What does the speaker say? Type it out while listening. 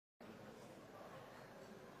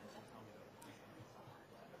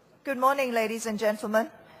Good morning, ladies and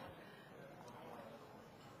gentlemen.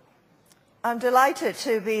 I'm delighted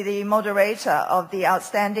to be the moderator of the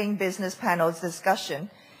Outstanding Business Panel's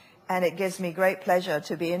discussion, and it gives me great pleasure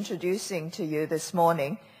to be introducing to you this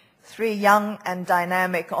morning three young and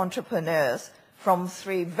dynamic entrepreneurs from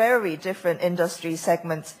three very different industry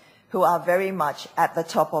segments who are very much at the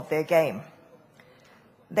top of their game.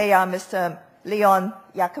 They are Mr. Leon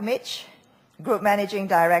Jakimic, Group Managing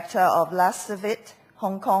Director of Lasavit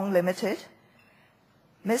Hong Kong Limited,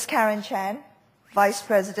 Ms. Karen Chan, Vice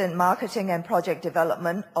President Marketing and Project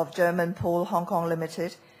Development of German Pool Hong Kong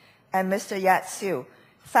Limited, and Mr. Yat Siu,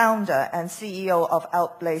 Founder and CEO of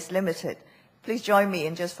Outblaze Limited. Please join me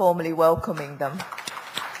in just formally welcoming them.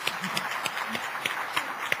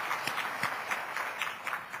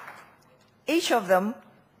 Each of them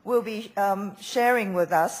will be sharing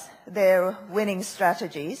with us their winning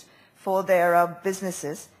strategies for their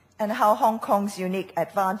businesses and how Hong Kong's unique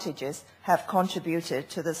advantages have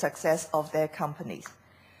contributed to the success of their companies.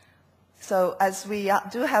 So as we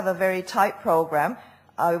do have a very tight program,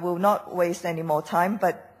 I will not waste any more time,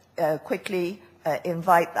 but quickly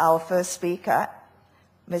invite our first speaker,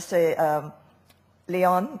 Mr.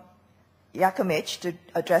 Leon Jakimic, to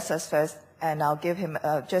address us first, and I'll give him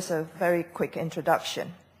just a very quick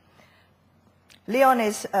introduction. Leon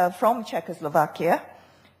is from Czechoslovakia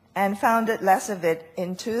and founded Lasavit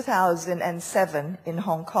in 2007 in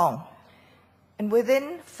Hong Kong. And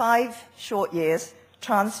within 5 short years,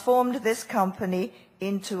 transformed this company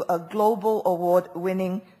into a global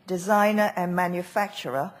award-winning designer and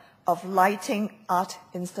manufacturer of lighting, art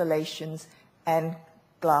installations, and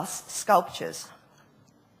glass sculptures.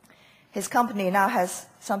 His company now has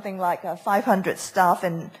something like 500 staff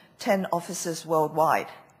and 10 offices worldwide.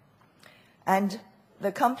 And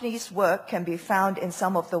the company's work can be found in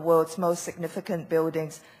some of the world's most significant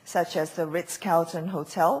buildings, such as the Ritz-Carlton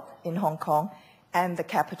Hotel in Hong Kong and the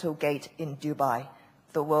Capitol Gate in Dubai,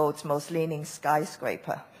 the world's most leaning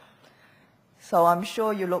skyscraper. So I'm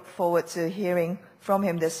sure you look forward to hearing from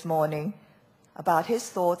him this morning about his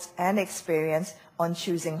thoughts and experience on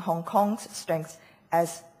choosing Hong Kong's strengths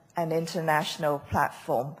as an international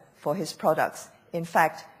platform for his products. In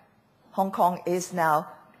fact, Hong Kong is now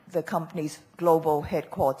the company's global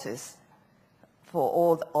headquarters for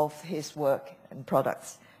all of his work and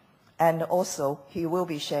products. And also, he will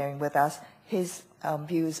be sharing with us his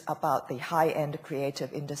views about the high-end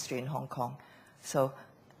creative industry in Hong Kong. So,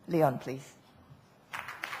 Leon, please.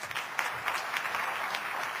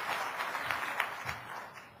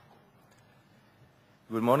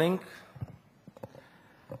 Good morning.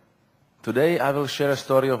 Today I will share a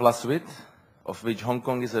story of Lasavit, of which Hong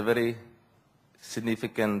Kong is a very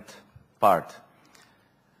significant part.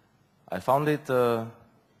 I founded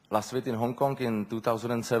Lasavit in Hong Kong in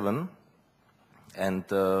 2007, and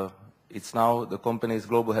it's now the company's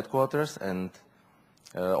global headquarters and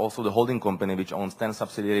also the holding company, which owns 10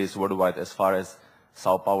 subsidiaries worldwide as far as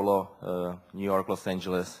Sao Paulo, New York, Los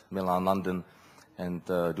Angeles, Milan, London, and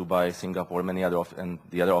Dubai, Singapore, many other and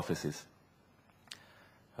the other offices.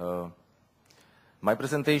 My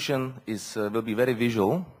presentation will be very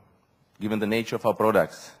visual, given the nature of our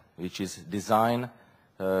products, which is design,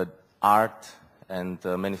 art, and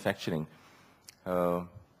manufacturing.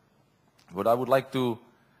 What I would like to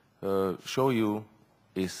show you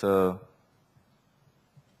is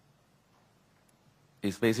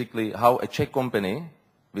basically how a Czech company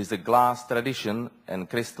with a glass tradition and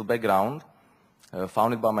crystal background,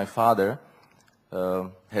 founded by my father,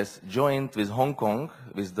 has joined with Hong Kong,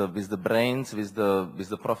 with the brains, with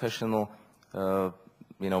the professional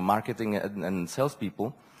marketing and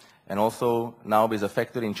salespeople, and also now with a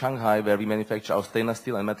factory in Shanghai where we manufacture our stainless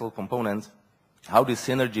steel and metal components, how this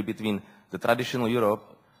synergy between the traditional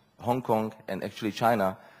Europe, Hong Kong, and actually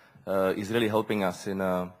China is really helping us in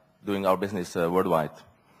doing our business worldwide.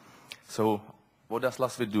 So what does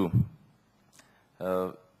Lasavit do?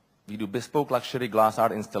 We do bespoke luxury glass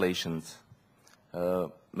art installations.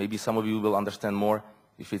 Maybe some of you will understand more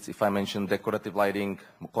if I mention decorative lighting,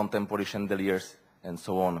 contemporary chandeliers, and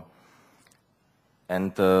so on.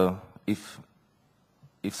 And if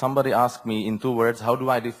somebody asked me in 2 words, how do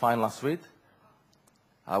I define Lasavit?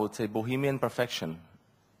 I would say bohemian perfection.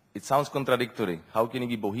 It sounds contradictory. How can you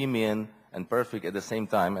be bohemian and perfect at the same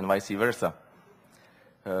time, and vice versa?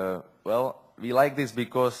 Well, we like this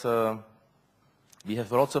because we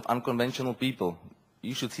have lots of unconventional people.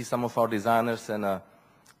 You should see some of our designers, and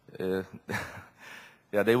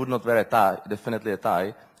yeah, they would not wear a tie, definitely a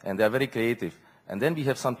tie, and they are very creative. And then we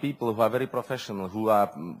have some people who are very professional, who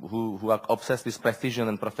are obsessed with precision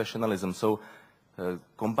and professionalism. So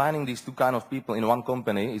combining these two kind of people in one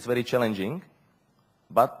company is very challenging,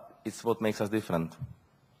 but it's what makes us different.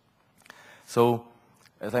 So,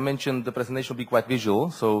 as I mentioned, the presentation will be quite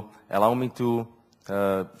visual, so allow me to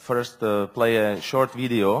first play a short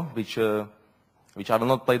video, which I will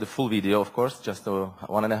not play the full video, of course, just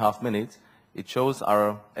 1.5 minutes. It shows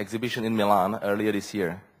our exhibition in Milan earlier this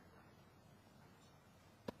year.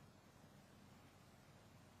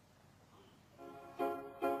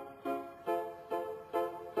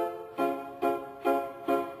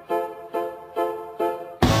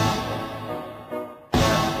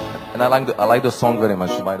 And I like the song very much,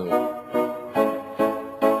 by the way.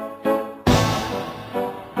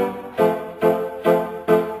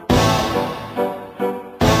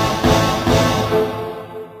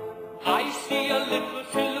 I see a little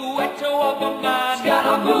silhouette of a man.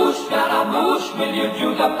 Scaramouche, will you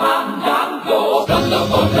do the fandango?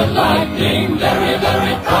 Thunderbolt and lightning, very,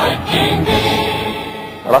 very frightening me.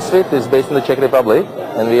 Lasvit is based in the Czech Republic,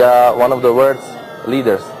 and we are one of the world's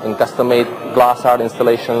leaders in custom-made glass art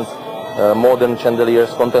installations, modern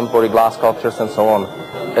chandeliers, contemporary glass sculptures, and so on.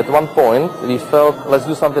 At one point, we felt, let's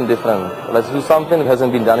do something different. Let's do something that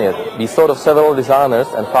hasn't been done yet. We thought of several designers,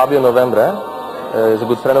 and Fabio Novembre is a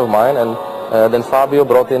good friend of mine, and then Fabio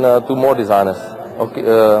brought in 2 more designers. Okay,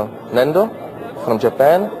 Nendo from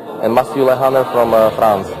Japan, and Matthew Lehaner from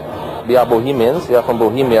France. We are Bohemians, we are from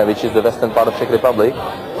Bohemia, which is the western part of Czech Republic.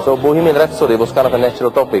 So Bohemian Rhapsody was kind of a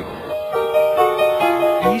natural topic.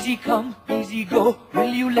 Easy come, easy go,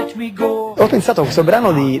 will you let me go? Ho pensato a questo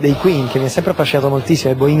brano dei Queen che mi ha sempre affascinato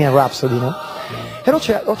moltissimo, è Bohemian Rhapsody, no? Però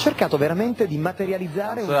ho cercato veramente di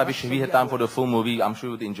materializzare. So I wish we had time for the full movie. I'm sure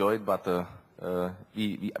you would enjoy it, but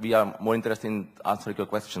we are more interested in answering your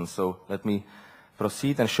questions. So let me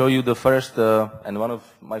proceed and show you the first and one of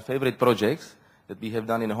my favorite projects that we have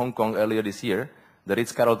done in Hong Kong earlier this year, the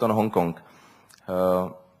Ritz-Carlton Hong Kong.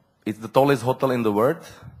 It's the tallest hotel in the world.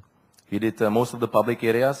 We did most of the public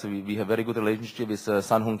areas. We have very good relationship with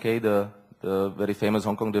Sun Hung Kai, the very famous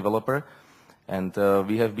Hong Kong developer. And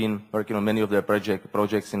we have been working on many of their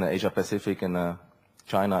projects in Asia Pacific and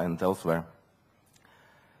China and elsewhere.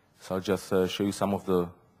 So I'll just show you some of the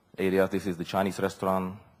areas. This is the Chinese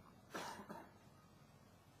restaurant.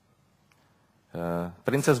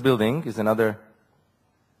 Princess Building is another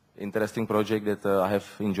interesting project that I have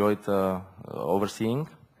enjoyed overseeing.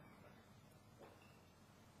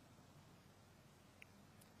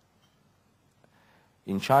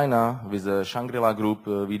 In China, with the Shangri-La Group,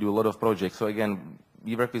 we do a lot of projects. So again,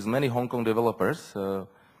 we work with many Hong Kong developers,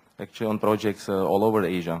 actually on projects all over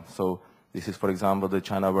Asia. So this is, for example, the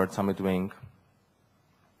China World Summit Wing,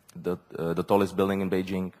 the tallest building in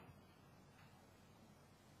Beijing.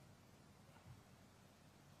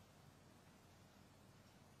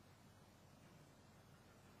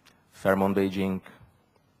 Fairmont Beijing.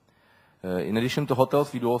 In addition to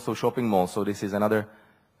hotels, we do also shopping malls. So this is another.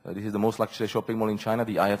 This is the most luxury shopping mall in China,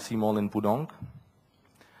 the IFC Mall in Pudong.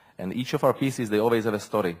 And each of our pieces, they always have a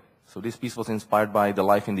story. So this piece was inspired by the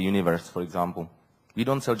life in the universe, for example. We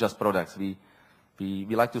don't sell just products. We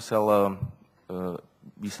like to sell,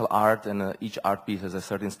 we sell art, and each art piece has a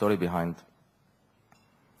certain story behind.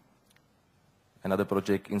 Another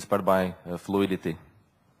project inspired by fluidity.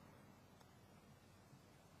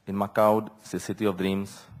 In Macau, it's the City of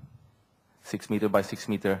Dreams, 6 meter by 6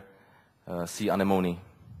 meter sea anemone.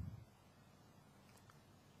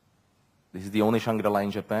 This is the only Shangri-La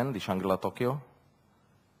in Japan, the Shangri-La Tokyo.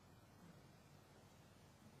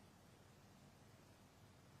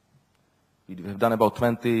 We have done about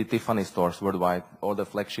 20 Tiffany stores worldwide, all the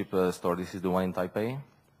flagship stores. This is the one in Taipei.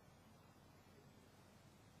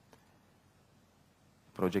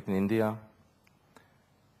 Project in India.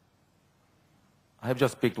 I have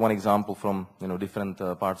just picked one example from different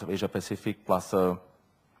parts of Asia Pacific, plus, for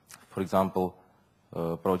example,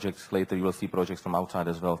 projects. Later you will see projects from outside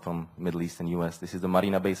as well, from Middle East and US. This is the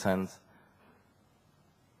Marina Bay Sands,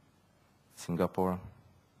 Singapore.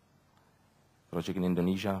 Project in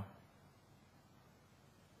Indonesia.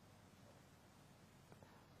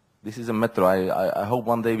 This is a metro. I hope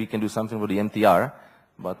one day we can do something with the MTR,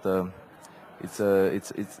 but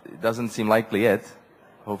it doesn't seem likely yet.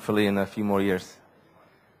 Hopefully in a few more years.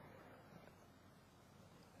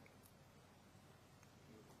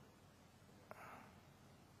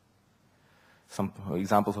 Some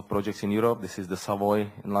examples of projects in Europe. This is the Savoy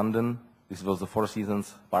in London. This was the Four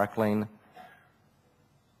Seasons Park Lane.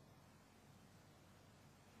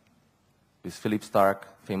 With Philippe Starck,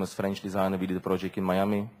 famous French designer, we did a project in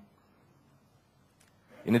Miami.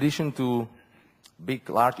 In addition to big,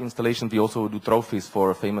 large installations, we also do trophies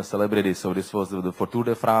for famous celebrities. So this was for Tour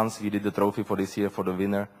de France. We did the trophy for this year for the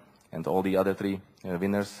winner and all the other 3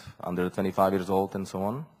 winners under 25 years old and so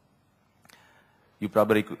on. You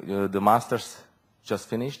probably, the Masters just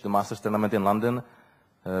finished, the Masters tournament in London,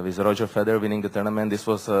 with Roger Federer winning the tournament. This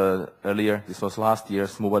was earlier, this was last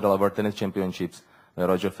year's Mubadala World Tennis Championships, where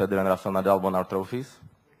Roger Federer and Rafael Nadal won our trophies.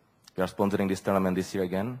 We are sponsoring this tournament this year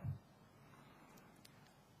again.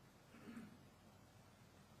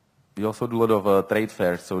 We also do a lot of trade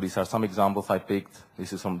fairs, so these are some examples I picked.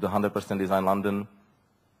 This is from the 100% Design London,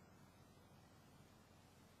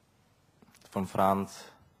 from France.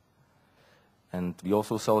 And we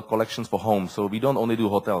also sell collections for homes, so we don't only do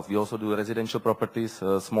hotels, we also do residential properties,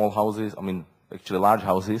 small houses, I mean, actually large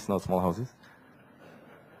houses, not small houses.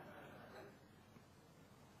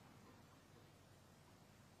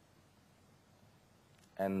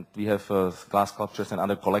 And we have glass sculptures and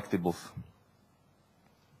other collectibles.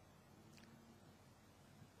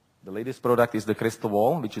 The latest product is the crystal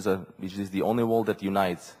wall, which is the only wall that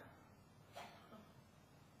unites.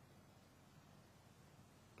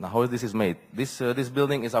 Now, how this is made? This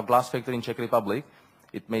building is our glass factory in Czech Republic.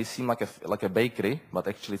 It may seem like a bakery, but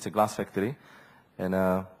actually it's a glass factory.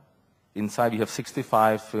 And inside we have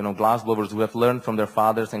 65, glass blowers who have learned from their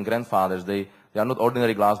fathers and grandfathers. They are not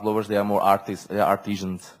ordinary glass blowers. They are more artists. They are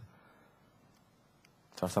artisans.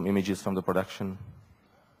 These are some images from the production.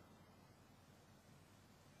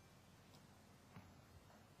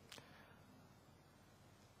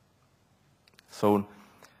 So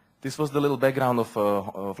this was the little background of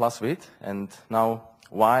Vlasvit, and now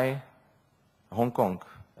why Hong Kong,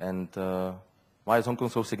 and why is Hong Kong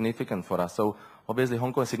so significant for us? So obviously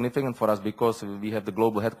Hong Kong is significant for us because we have the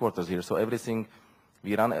global headquarters here, so everything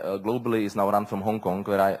we run globally is now run from Hong Kong,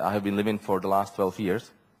 where I have been living for the last 12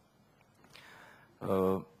 years.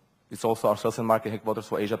 It's also our sales and marketing headquarters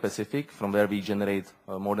for Asia Pacific, from where we generate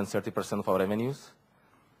more than 30% of our revenues.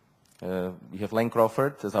 We have Len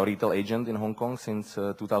Crawford as our retail agent in Hong Kong since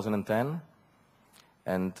 2010.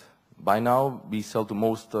 And by now, we sell to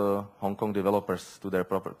most Hong Kong developers to their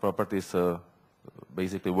properties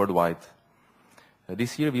basically worldwide.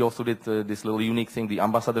 This year, we also did this little unique thing, the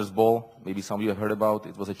Ambassadors Ball. Maybe some of you have heard about.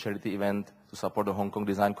 It was a charity event to support the Hong Kong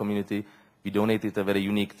design community. We donated a very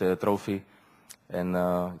unique trophy, and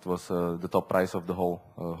it was the top prize of the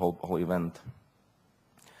whole event.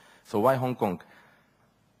 So why Hong Kong?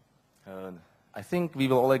 I think we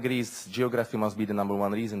will all agree geography must be the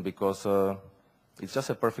 #1 reason, because it's just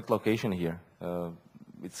a perfect location here.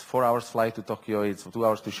 It's 4 hours flight to Tokyo, it's 2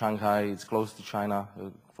 hours to Shanghai, it's close to China,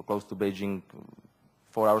 close to Beijing,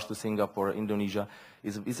 4 hours to Singapore, Indonesia.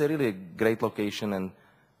 It's a really great location, and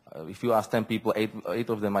if you ask 10 people, eight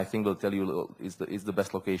of them I think will tell you it's the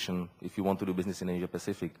best location if you want to do business in Asia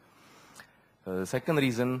Pacific. The second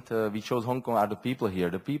reason we chose Hong Kong are the people here.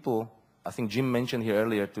 The people, I think Jim mentioned here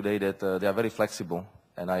earlier today that they are very flexible,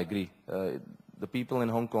 and I agree. The people in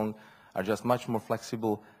Hong Kong are just much more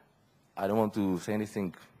flexible. I don't want to say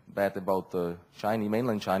anything bad about Chinese,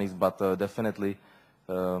 mainland Chinese, but definitely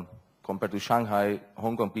compared to Shanghai,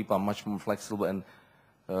 Hong Kong people are much more flexible. And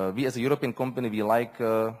we as a European company, we like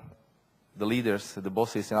the leaders, the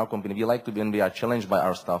bosses in our company, we like to be when we are challenged by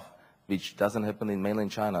our staff, which doesn't happen in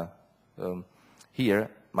mainland China.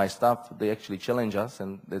 Here, my staff, they actually challenge us,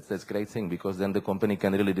 and that's a great thing, because then the company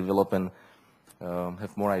can really develop and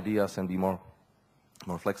have more ideas and be more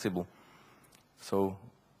flexible. So,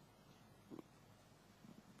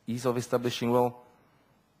 ease of establishing, well,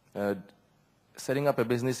 setting up a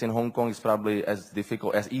business in Hong Kong is probably as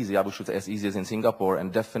difficult, as easy, I should say, as easy as in Singapore,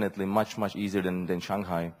 and definitely much, much easier than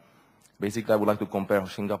Shanghai. Basically, I would like to compare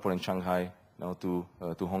Singapore and Shanghai to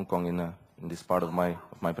Hong Kong in this part of my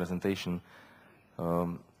presentation.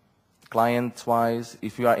 Client-wise,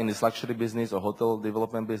 if you are in this luxury business or hotel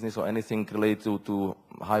development business or anything related to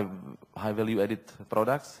high value-added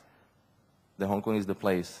products, then Hong Kong is the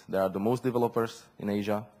place. There are the most developers in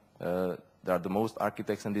Asia. There are the most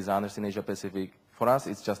architects and designers in Asia Pacific. For us,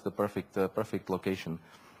 it's just the perfect location,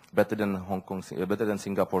 better than Hong Kong, better than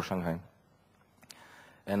Singapore, Shanghai.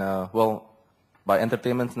 And well, by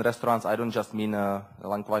entertainment and restaurants, I don't just mean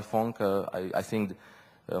Lang Kwai Fong. I think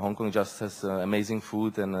Hong Kong just has amazing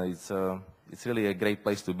food, and it's really a great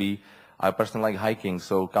place to be. I personally like hiking,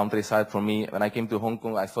 so countryside for me, when I came to Hong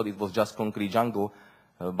Kong, I thought it was just concrete jungle.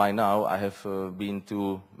 By now, I have been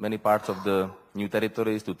to many parts of the new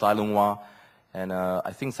territories, to Tai Lung Wah, and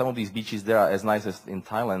I think some of these beaches there are as nice as in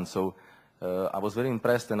Thailand. So I was very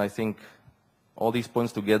impressed, and I think all these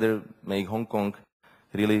points together make Hong Kong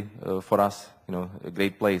really, for us, a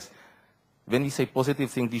great place. When we say positive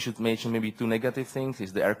things, we should mention maybe 2 negative things.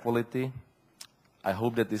 Is the air quality. I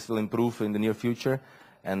hope that this will improve in the near future.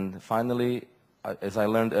 And finally, as I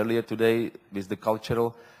learned earlier today, with the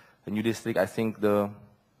cultural new district, I think the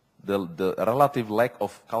the relative lack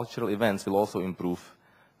of cultural events will also improve.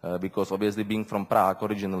 Because obviously being from Prague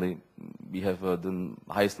originally, we have the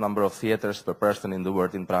highest number of theaters per person in the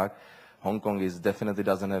world in Prague. Hong Kong definitely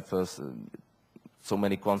doesn't have so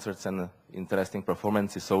many concerts and interesting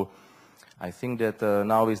performances. So I think that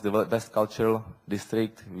now is the best cultural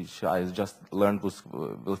district, which I just learned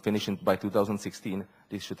will finish by 2016.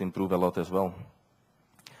 This should improve a lot as well.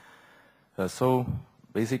 So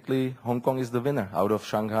basically, Hong Kong is the winner out of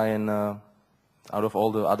Shanghai and out of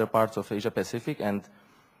all the other parts of Asia Pacific. And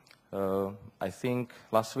I think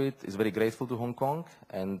Laswit is very grateful to Hong Kong,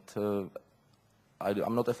 and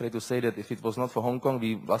I'm not afraid to say that if it was not for Hong Kong,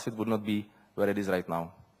 Laswit would not be where it is right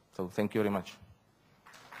now. So thank you very much.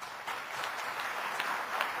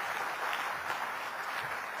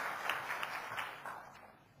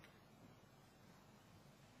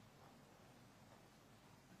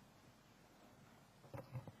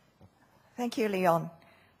 Thank you, Leon.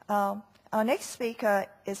 Our next speaker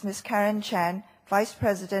is Ms. Karen Chan, Vice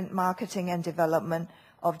President, Marketing and Development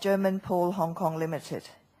of German Pool Hong Kong Limited.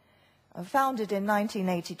 Founded in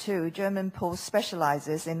 1982, German Pool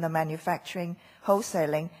specializes in the manufacturing,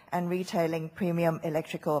 wholesaling, and retailing premium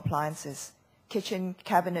electrical appliances, kitchen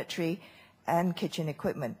cabinetry, and kitchen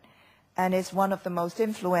equipment, and is one of the most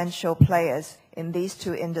influential players in these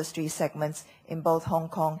two industry segments in both Hong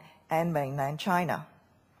Kong and mainland China.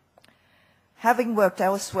 Having worked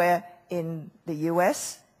elsewhere in the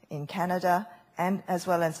US, in Canada, and as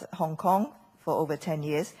well as Hong Kong for over 10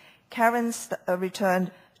 years, Karen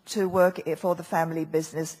returned to work for the family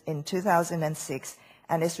business in 2006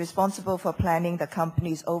 and is responsible for planning the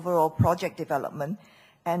company's overall project development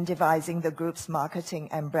and devising the group's marketing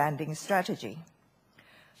and branding strategy.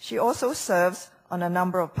 She also serves on a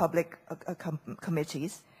number of public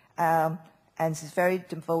committees and is very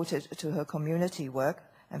devoted to her community work.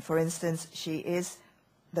 And for instance, she is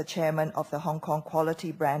the chairman of the Hong Kong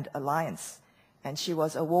Quality Brand Alliance, and she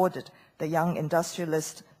was awarded the Young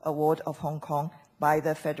Industrialist Award of Hong Kong by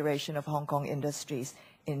the Federation of Hong Kong Industries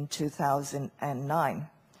in 2009.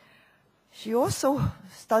 She also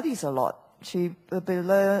studies a lot. She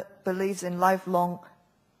believes in lifelong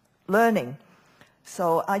learning.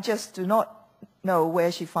 So I just do not know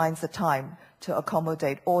where she finds the time to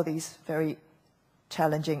accommodate all these very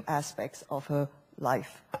challenging aspects of her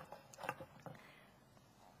life.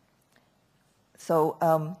 So,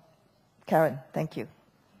 Karen, thank you.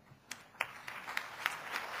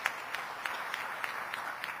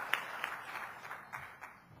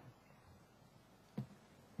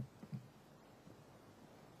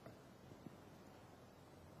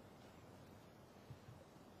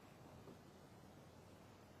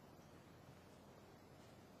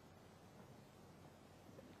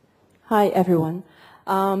 Hi, everyone.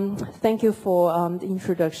 Thank you for the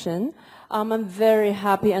introduction. I'm very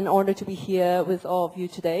happy and honored to be here with all of you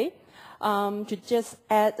today. To just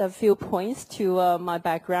add a few points to my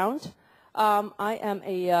background, I am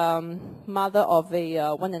a mother of a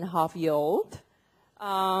 1.5-year-old.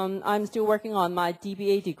 I'm still working on my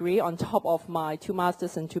DBA degree on top of my 2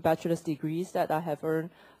 master's and 2 bachelor's degrees that I have earned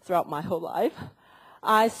throughout my whole life.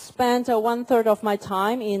 I spent 1/3 of my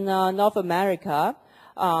time in North America,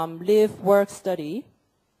 live, work, study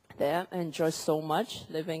there. I enjoy so much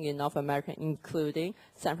living in North America, including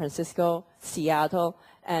San Francisco, Seattle,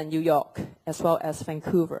 and New York, as well as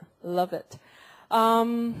Vancouver. Love it.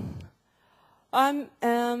 I'm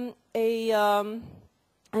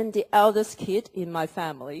the eldest kid in my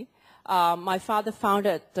family. My father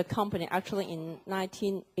founded the company actually in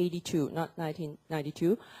 1982, not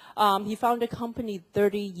 1992. He founded the company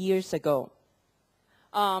 30 years ago.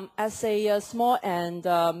 As a small and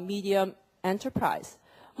medium enterprise.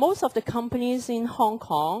 Most of the companies in Hong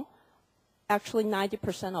Kong, actually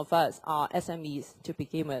 90% of us are SMEs to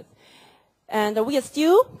begin with. And we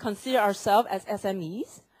still consider ourselves as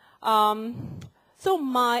SMEs. So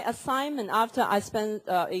my assignment after I spent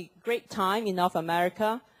a great time in North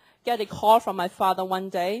America, get a call from my father one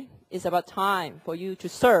day, it's about time for you to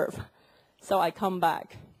serve. So I come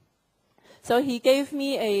back. So he gave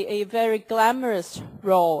me a very glamorous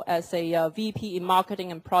role as a VP in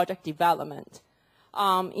marketing and project development.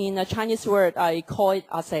 In a Chinese word, I call it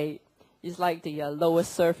it's like the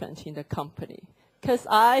lowest servant in the company. Because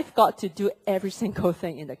I've got to do every single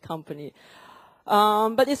thing in the company.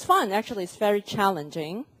 But it's fun, actually, it's very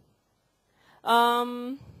challenging.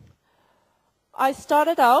 I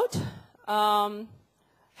started out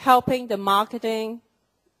helping the marketing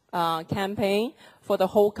campaign for the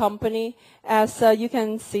whole company. As you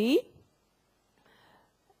can see,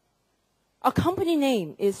 our company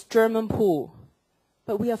name is German Pool,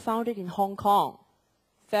 but we are founded in Hong Kong.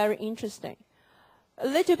 Very interesting. A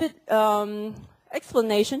little bit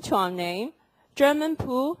explanation to our name. German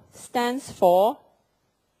Pool stands for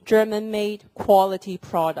German-made quality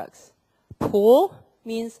products. Pool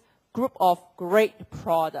means group of great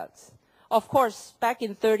products. Of course, back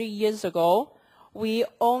in 30 years ago, we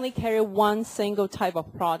only carry one single type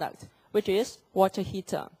of product, which is water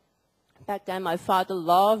heater. Back then, my father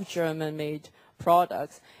loved German-made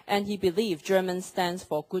products, and he believed German stands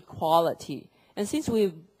for good quality. And since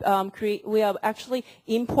we are actually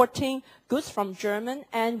importing goods from Germany,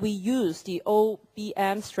 and we use the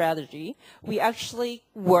OBM strategy, we actually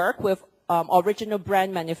work with original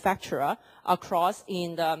brand manufacturer across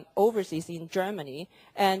in the overseas in Germany,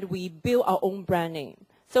 and we build our own brand name.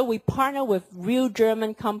 So we partner with real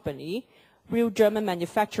German company, real German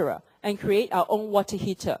manufacturer, and create our own water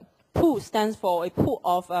heater. Pool stands for a pool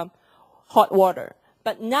of hot water.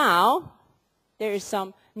 But now, there is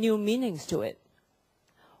some new meanings to it.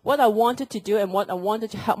 What I wanted to do and what I wanted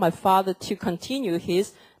to help my father to continue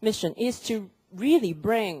his mission is to really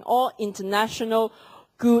bring all international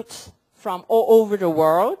goods from all over the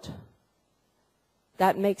world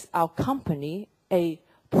that makes our company a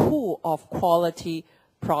pool of quality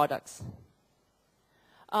products.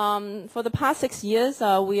 For the past 6 years,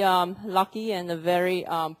 we are lucky and very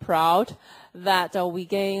proud that we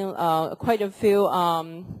gained quite a few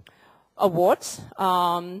awards.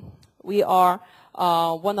 We are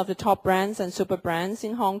one of the top brands and super brands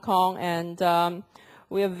in Hong Kong, and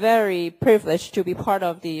we are very privileged to be part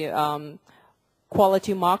of the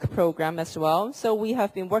Quality Mark program as well. So we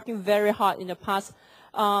have been working very hard in the past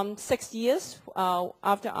 6 years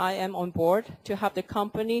after I am on board to have the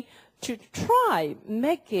company to try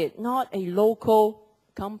make it not a local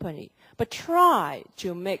company, but try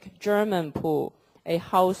to make German Pool a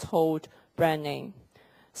household brand name.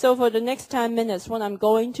 So for the next 10 minutes, what I'm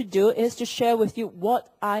going to do is to share with you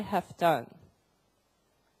what I have done.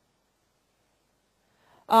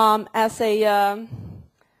 As a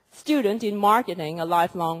student in marketing, a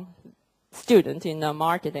lifelong student in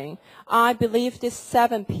marketing, I believe this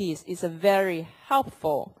 7 Ps is a very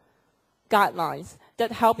helpful guidelines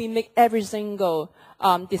that help me make every single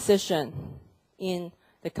decision in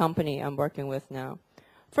the company I'm working with now.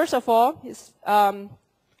 First of all,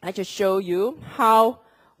 I just show you how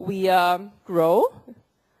we grow.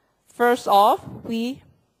 First off, we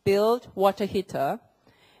build water heater.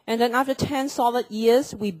 And then after 10 solid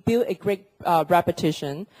years, we build a great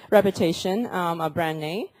reputation, a brand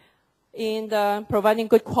name. In providing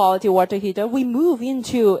good quality water heater, we move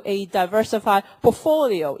into a diversified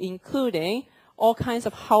portfolio, including all kinds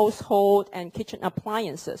of household and kitchen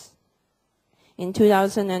appliances. In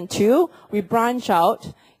 2002, we branch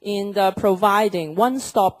out in providing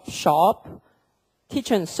one-stop shop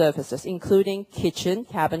kitchen services, including kitchen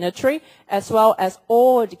cabinetry, as well as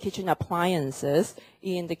all the kitchen appliances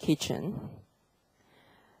in the kitchen.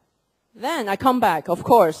 Then I come back. Of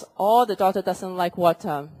course, all the daughter doesn't like what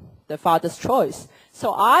the father's choice.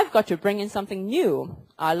 So I've got to bring in something new.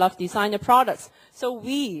 I love designer products. So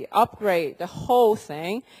we upgrade the whole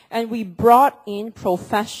thing, and we brought in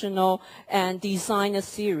professional and designer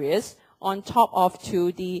series on top of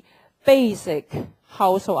to the basic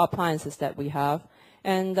household appliances that we have.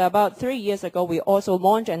 And about 3 years ago, we also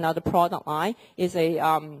launched another product line. It's a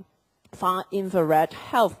far infrared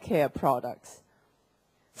healthcare products.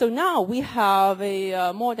 So now we have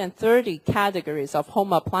more than 30 categories of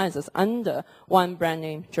home appliances under one brand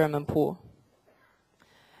name, German Pool.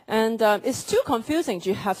 And it's too confusing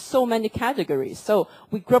to have so many categories. So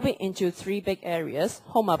we group it into 3 big areas: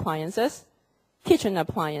 home appliances, kitchen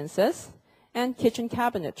appliances, and kitchen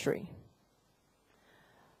cabinetry.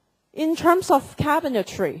 In terms of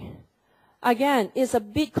cabinetry, again, it's a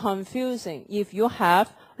bit confusing if you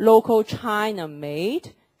have local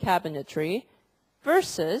China-made cabinetry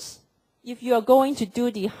versus if you are going to do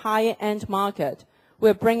the higher-end market,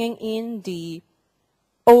 we're bringing in the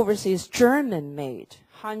overseas German-made,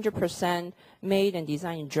 100% made and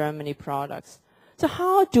designed in Germany products. So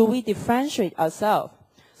how do we differentiate ourselves?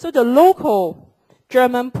 So the local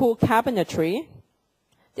German Pool cabinetry,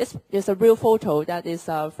 this is a real photo that is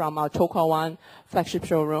from our To Kwa Wan flagship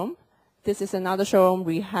showroom. This is another showroom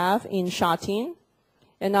we have in Sha Tin,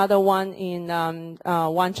 another one in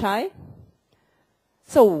Wan Chai.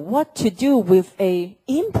 So what to do with a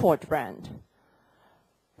import brand?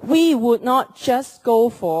 We would not just go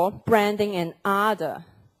for branding and other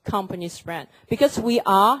company's brand, because we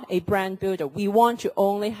are a brand builder. We want to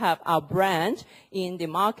only have our brand in the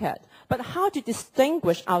market. But how to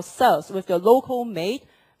distinguish ourselves with the local made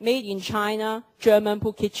in China, German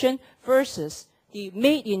Pool kitchen versus the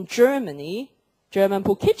made in Germany, German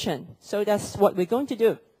Pool kitchen? So that's what we're going to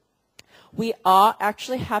do. we are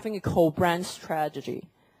actually having a co-brand strategy.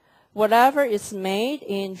 Whatever is made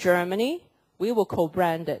in Germany, we will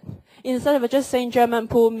co-brand it. Instead of just saying German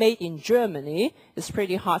pool made in Germany, it's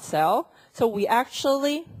pretty hard sell. So we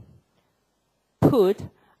actually put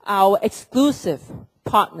our exclusive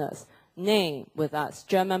partners name with us,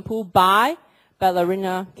 German pool by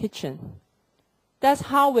Ballerina Kitchen. That's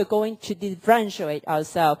how we're going to differentiate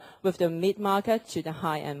ourselves with the mid-market to the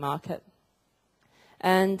high-end market.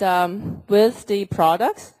 And with the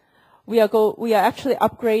products, we are actually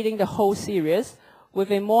upgrading the whole series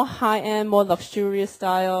with a more high-end, more luxurious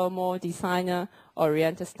style, more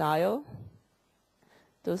designer-oriented style.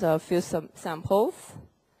 Those are a few samples.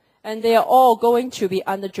 And they are all going to be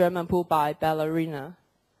under German pool by Ballerina.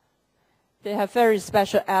 They have very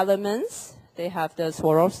special elements. They have the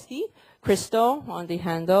Swarovski crystal on the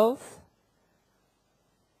handles.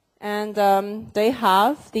 And they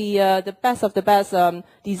have the best of the best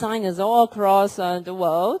designers all across the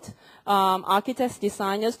world, architects,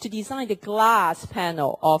 designers, to design the glass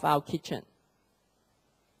panel of our kitchen.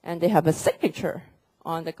 And they have a signature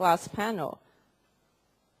on the glass panel.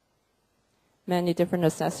 Many different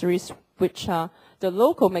accessories which the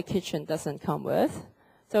local made kitchen doesn't come with.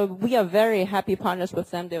 So we are very happy partners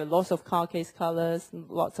with them. There are lots of car case colors,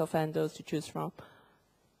 lots of handles to choose from.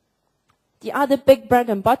 The other big bread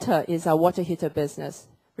and butter is our water heater business.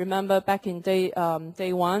 Remember back in day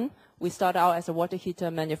one, we started out as a water heater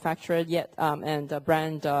manufacturer and a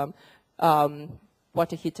brand,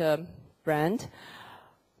 water heater brand.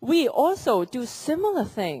 We also do similar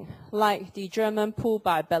thing like the German pool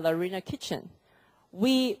by Ballerina Kitchen.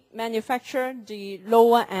 We manufacture the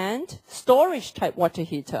lower end storage type water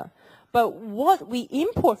heater. But what we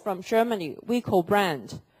import from Germany, we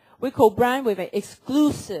co-brand. We co-brand with an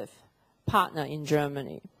exclusive partner in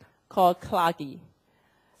Germany called Klagi.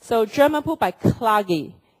 So German pool by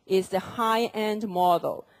Klagi is the high-end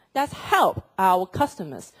model. That's helped our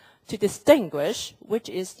customers to distinguish which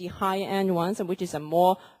is the high-end ones and which is a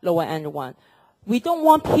more lower-end one. We don't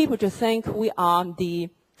want people to think we are the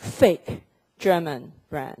fake German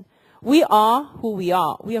brand. We are who we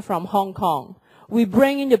are. We are from Hong Kong. We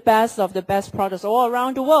bring in the best of the best products all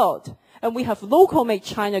around the world. And we have local made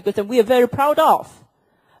China goods and we are very proud of.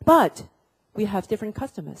 But we have different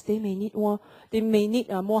customers. They may need more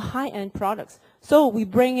high-end products. So we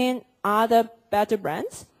bring in other better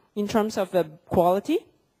brands in terms of the quality.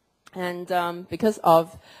 And because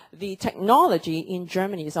of the technology in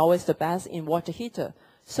Germany is always the best in water heater.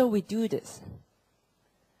 So we do this.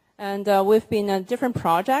 And we've been in different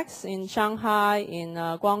projects in Shanghai, in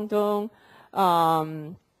Guangdong.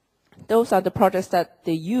 Those are the projects that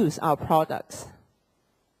they use our products.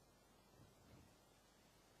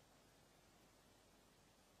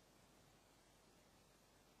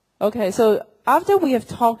 Okay, so after we have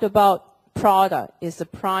talked about product is the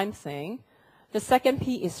prime thing, the second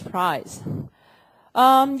P is price.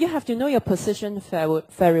 You have to know your position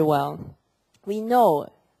very well. We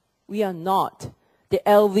know we are not the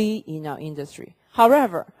LV in our industry.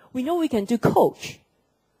 However, we know we can do Coach.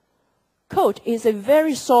 Coach is a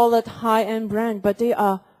very solid high-end brand, but they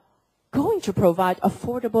are going to provide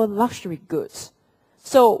affordable luxury goods.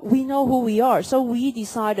 So we know who we are. So we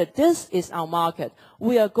decided this is our market.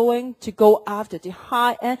 We are going to go after the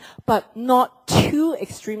high-end, but not too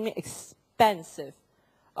extremely expensive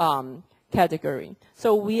category.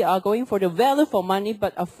 So we are going for the value for money,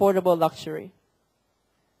 but affordable luxury.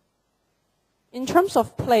 In terms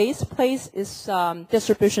of place is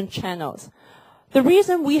distribution channels. The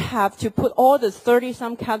reason we have to put all the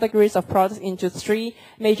 30-some categories of products into 3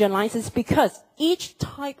 major lines is because each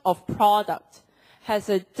type of product has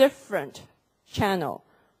a different channel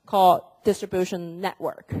called distribution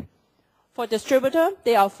network. For distributor,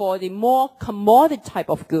 they are for the more commodity type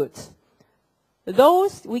of goods.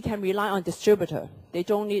 Those we can rely on distributor. They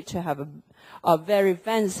don't need to have a very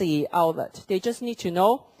fancy outlet. They just need to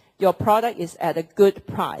know your product is at a good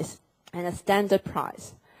price and a standard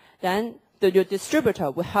price. Then your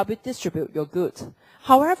distributor will help you distribute your goods.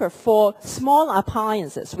 However, for small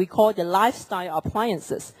appliances, we call the lifestyle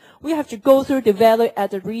appliances, we have to go through the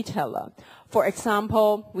value-added retailer. For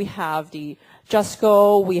example, we have the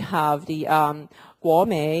Justco, we have the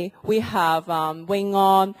Guomei, we have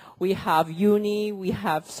Wing-On, we have Uni, we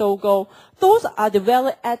have Sogo. Those are the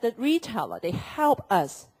value-added retailer. They help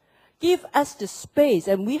us, give us the space,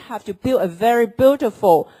 and we have to build a very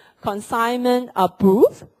beautiful consignment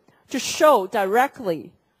booth to show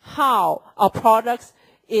directly how our products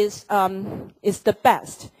is the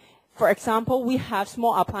best. For example, we have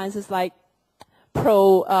small appliances like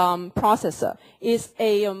Pro Processor. It's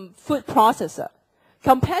a food processor.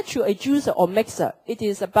 Compared to a juicer or mixer, it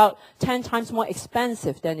is about 10 times more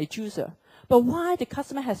expensive than a juicer. But why the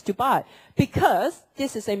customer has to buy? Because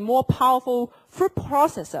this is a more powerful fruit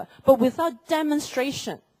processor, but without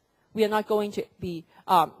demonstration, we are not going to be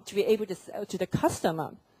able to sell to the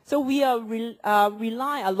customer. So we are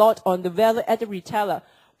rely a lot on the value-added retailer,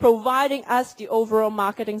 providing us the overall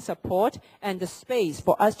marketing support and the space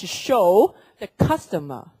for us to show the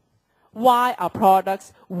customer why our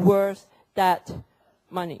products worth that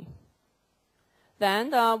money.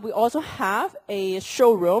 Then we also have a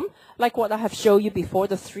showroom, like what I have shown you before,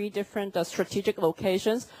 the 3 different strategic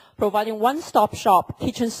locations, providing one-stop shop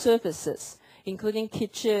kitchen services, including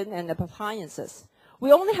kitchen and appliances.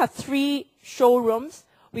 We only have 3 showrooms.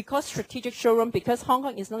 We call strategic showroom because Hong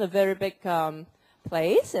Kong is not a very big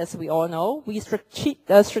place, as we all know. We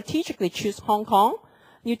strategically choose Hong Kong,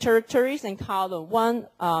 New Territories, and Kowloon,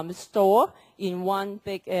 one store in one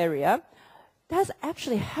big area. That's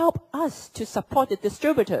actually helped us to support the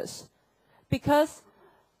distributors, because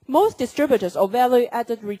most distributors or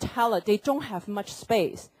value-added retailer, they don't have much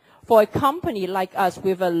space. For a company like us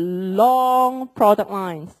with a long product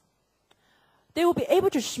line, they will be able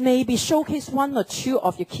to maybe showcase 1 or 2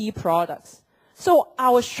 of your key products. So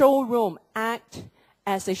our showroom act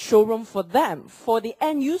as a showroom for them, for the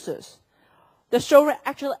end users. The showroom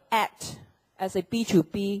actually act as a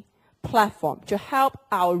B2B platform to help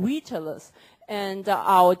our retailers and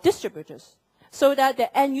our distributors, so that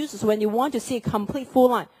the end users, when they want to see a complete full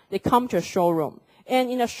line, they come to a showroom. And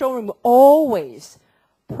in a showroom, we always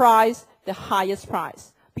price the highest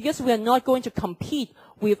price, because we are not going to compete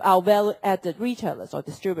with our value-added retailers or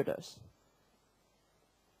distributors.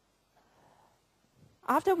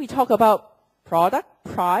 After we talk about product,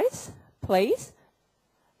 price, place,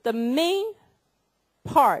 the main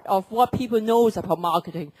part of what people know about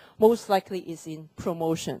marketing most likely is in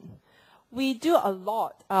promotion. We do a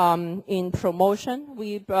lot in promotion.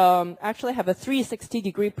 We actually have a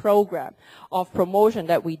 360-degree program of promotion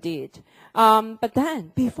that we did. But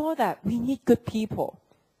then, before that, we need good people.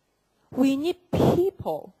 We need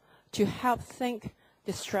people to help think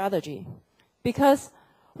the strategy. Because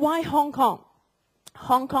why Hong Kong?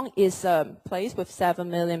 Hong Kong is a place with 7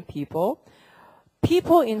 million people.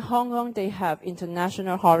 People in Hong Kong, they have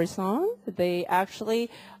international horizon. They actually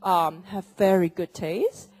have very good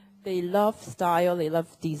taste. They love style. They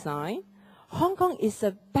love design. Hong Kong is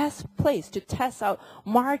the best place to test out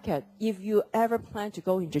market if you ever plan to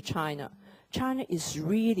go into China. China is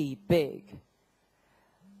really big.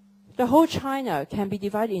 The whole China can be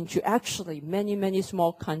divided into actually many, many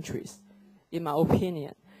small countries, in my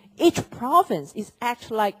opinion. Each province is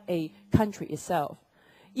actually like a country itself.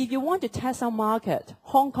 If you want to test our market,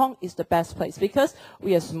 Hong Kong is the best place because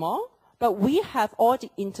we are small, but we have all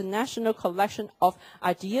the international collection of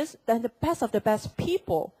ideas and the best of the best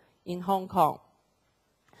people in Hong Kong.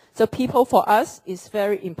 So people for us is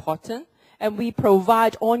very important, and we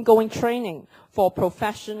provide ongoing training for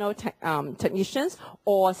professional technicians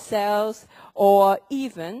or sales or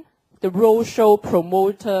even the roadshow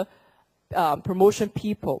promoter, promotion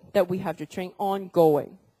people that we have to train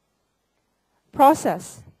ongoing.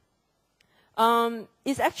 Process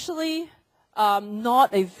is actually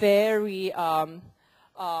not a very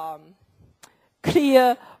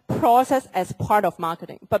clear process as part of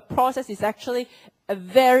marketing, but process is actually a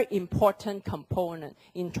very important component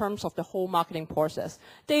in terms of the whole marketing process.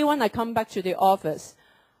 Day one, I come back to the office,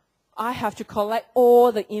 I have to collect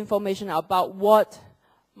all the information about what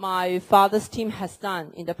my father's team has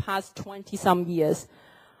done in the past 20-some years.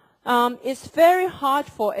 It's very hard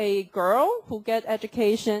for a girl who get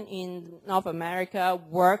education in North America,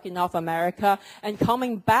 work in North America, and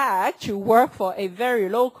coming back to work for a very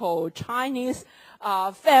local Chinese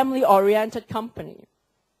family-oriented company.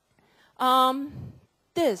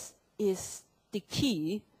 This is the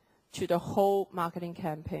key to the whole marketing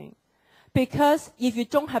campaign. Because if you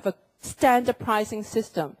don't have a standard pricing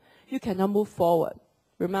system, you cannot move forward.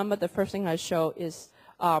 Remember, the first thing I show is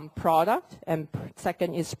product, and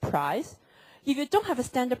second is price. If you don't have a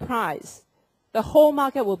standard price, the whole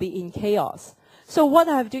market will be in chaos. So what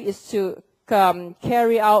I have to do is to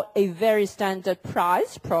carry out a very standard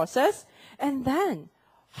price process. And then,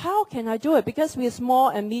 how can I do it? Because we're a small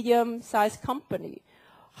and medium-sized company,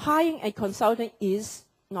 hiring a consultant is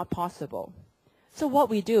not possible. So what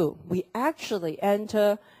we do, we actually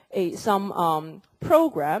enter some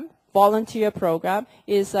program, volunteer program,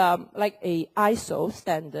 is like a ISO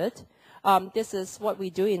standard. This is what we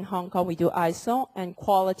do in Hong Kong. We do ISO and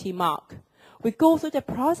quality mark. We go through the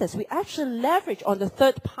process. We actually leverage on the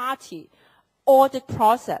third-party audit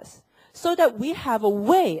process so that we have a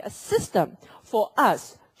way, a system for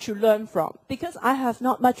us to learn from. Because I have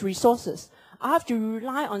not much resources, I have to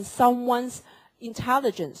rely on someone's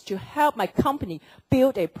intelligence to help my company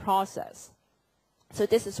build a process. So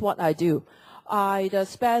this is what I do. I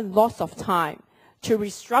spend lots of time to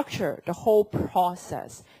restructure the whole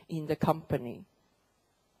process in the company.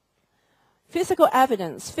 Physical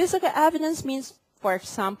evidence. Physical evidence means, for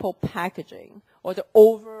example, packaging or the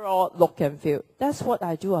overall look and feel. That's what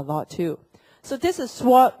I do a lot too. So this is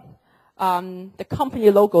what the company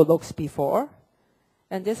logo looks before,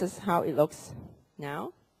 and this is how it looks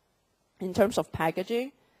now. In terms of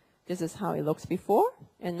packaging, this is how it looks before,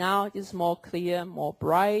 and now it's more clear, more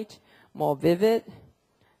bright, more vivid.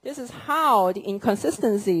 This is how the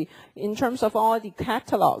inconsistency in terms of all the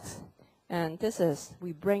catalogs. And this is,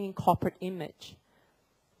 we bring in corporate image.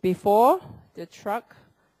 Before the truck,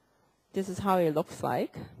 this is how it looks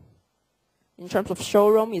like. In terms of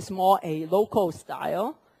showroom, it's more a local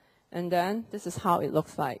style. And then this is how it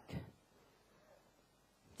looks like.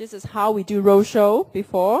 This is how we do roadshow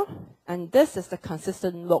before. And this is the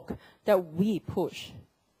consistent look that we push.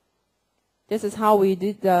 This is how we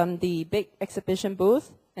did the big exhibition booth.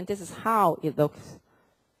 And this is how it looks.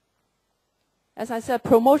 As I said,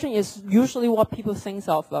 promotion is usually what people think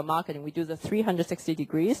of marketing. We do the 360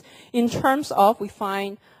 degrees. In terms of,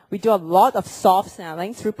 we do a lot of soft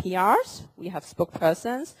selling through PRs. We have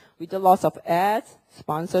spokespersons. We do lots of ads,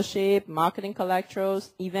 sponsorship, marketing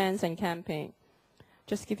collaterals, events, and campaign.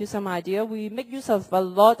 Just to give you some idea, we make use of a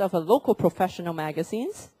lot of local professional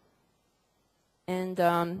magazines.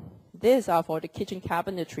 And these are for the kitchen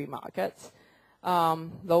cabinetry markets.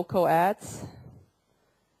 Local ads,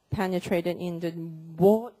 penetrated in the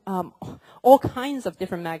all kinds of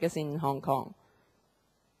different magazines in Hong Kong.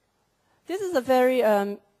 This is a very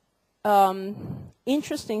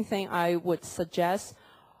interesting thing I would suggest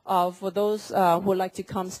for those who would like to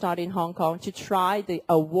come start in Hong Kong to try the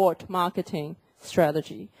award marketing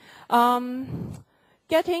strategy.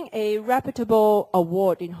 Getting a reputable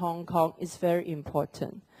award in Hong Kong is very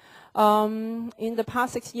important. In the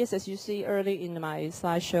past 6 years, as you see early in my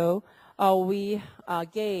slideshow, we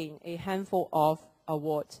gained a handful of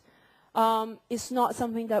awards. It's not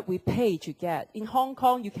something that we pay to get. In Hong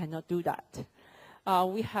Kong, you cannot do that.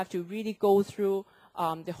 We have to really go through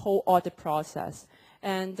the whole audit process.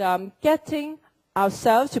 And getting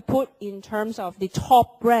ourselves to put in terms of the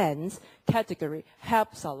top brands category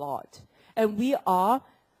helps a lot. And we are,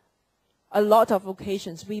 a lot of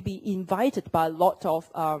occasions, we be invited by a lot of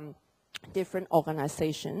different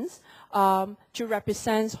organizations to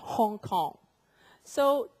represent Hong Kong.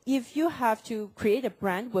 So if you have to create a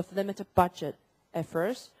brand with limited budget at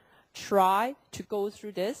first, try to go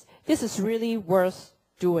through this. This is really worth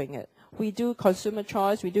doing it. We do consumer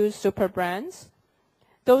choice, we do super brands.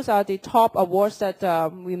 Those are the top awards that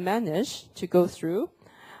we managed to go through.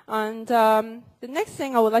 And the next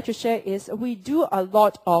thing I would like to share is we do a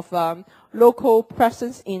lot of local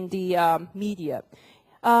presence in the media.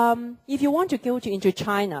 If you want to go into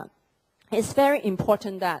China, it's very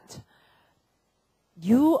important that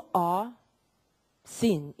you are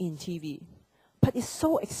seen in TV. But it's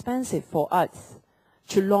so expensive for us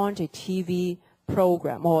to launch a TV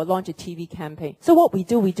program or launch a TV campaign. So what we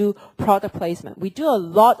do product placement. We do a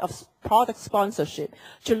lot of product sponsorship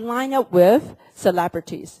to line up with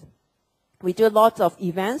celebrities. We do lots of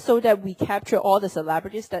events so that we capture all the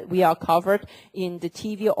celebrities that we are covered in the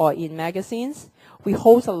TV or in magazines. We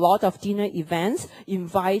host a lot of dinner events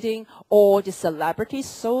inviting all the celebrities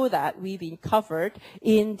so that we've been covered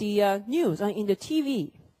in the news and in the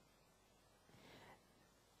TV.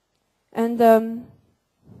 And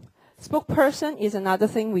spokesperson is another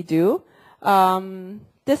thing we do.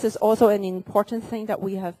 This is also an important thing that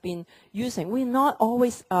we have been using. We're not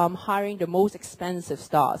always hiring the most expensive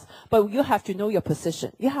stars, but you have to know your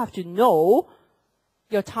position. You have to know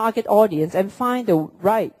your target audience and find the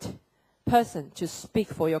right person to speak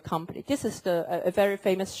for your company. This is a very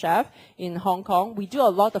famous chef in Hong Kong. We do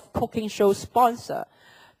a lot of cooking show sponsor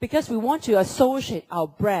because we want to associate our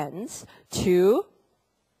brands to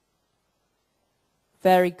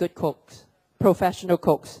very good cooks, professional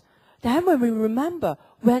cooks. Then when we remember,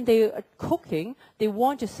 when they are cooking, they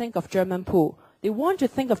want to think of German Pool. They want to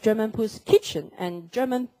think of German Pool's kitchen and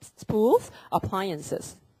German Pool's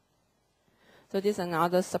appliances. So these are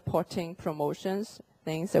another supporting promotions,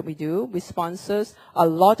 things that we do. We sponsor a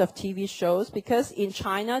lot of TV shows because in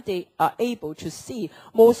China, they are able to see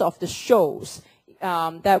most of the shows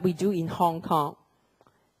that we do in Hong Kong.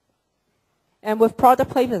 And with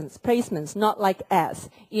product placements, not like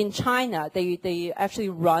ads. In China, they actually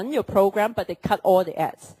run your program, but they cut all the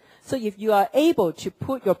ads. So if you are able to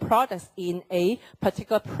put your products in a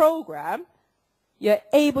particular program, you're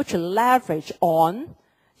able to leverage on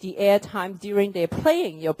the airtime during they're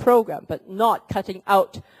playing your program, but not cutting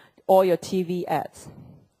out all your TV ads.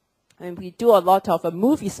 And we do a lot of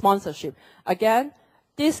movie sponsorship. Again,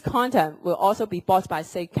 this content will also be bought by,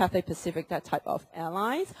 say, Cathay Pacific, that type of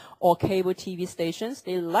airlines, or cable TV stations.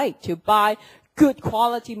 They like to buy good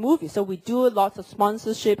quality movies. So we do lots of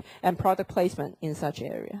sponsorship and product placement in such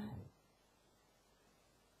area.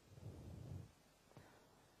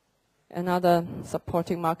 Another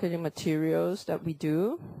supporting marketing materials that we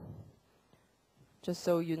do, just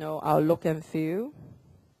so you know our look and feel.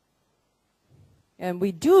 And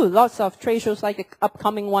we do lots of trade shows like the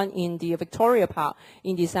upcoming one in the Victoria Park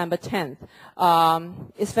in December 10th.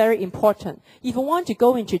 It's very important. If you want to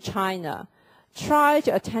go into China, try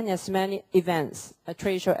to attend as many events, a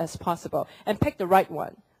trade show as possible, and pick the right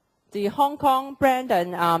one. The Hong Kong brand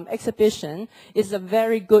and exhibition is a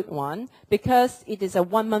very good one because it is a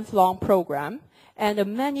 1-month-long program.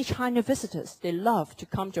 And many China visitors, they love to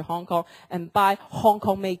come to Hong Kong and buy Hong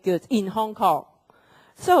Kong-made goods in Hong Kong.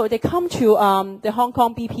 So they come to the Hong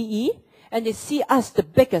Kong BPE and they see us, the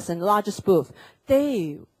biggest and largest booth.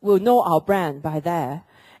 They will know our brand by there.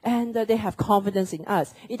 And they have confidence in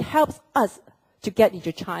us. It helps us to get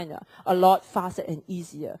into China a lot faster and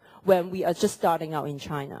easier when we are just starting out in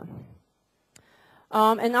China.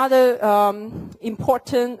 Another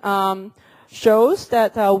important shows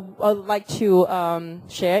that I would like to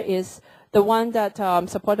share is the one that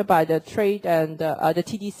supported by the trade and the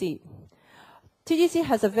TDC. TDC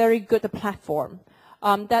has a very good platform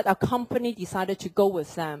that a company decided to go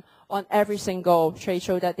with them on every single trade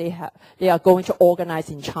show that they are going to organize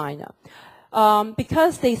in China.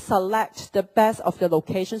 Because they select the best of the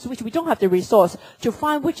locations, which we don't have the resource to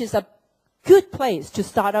find which is a good place to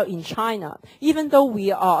start out in China, even though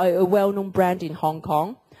we are a well-known brand in Hong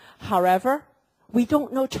Kong. However, we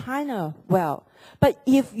don't know China well. But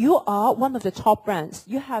if you are one of the top brands,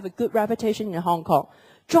 you have a good reputation in Hong Kong,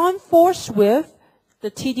 join force with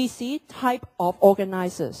the TDC type of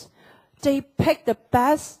organizers. They pick the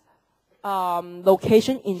best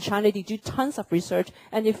location in China. They do tons of research,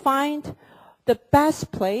 and they find the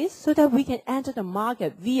best place so that we can enter the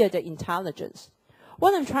market via the intelligence.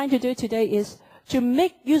 What I'm trying to do today is to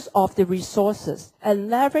make use of the resources and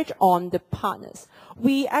leverage on the partners.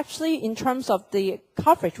 We actually, in terms of the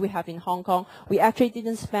coverage we have in Hong Kong, we actually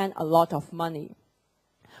didn't spend a lot of money.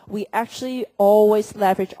 We actually always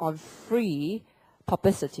leverage on free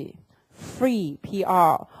publicity, free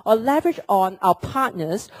PR, or leverage on our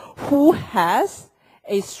partners who has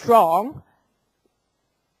a strong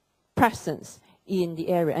presence in the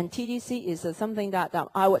area. And TDC is something that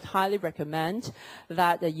I would highly recommend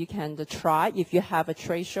that you can try if you have a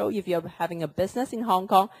trade show, if you're having a business in Hong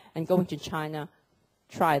Kong and going to China,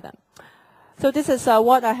 try them. So this is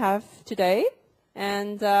what I have today.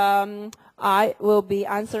 And I will be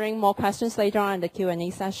answering more questions later on in the Q&A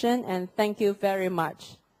session. And thank you very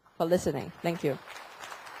much for listening. Thank you.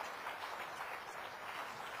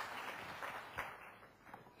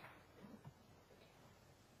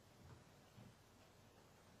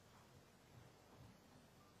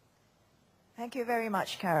 Thank you very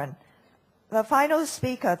much, Karen. The final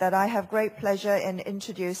speaker that I have great pleasure in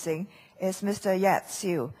introducing is Mr. Yat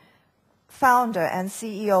Siu, founder and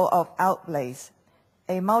CEO of Outblaze,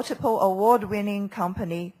 a multiple award-winning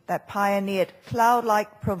company that pioneered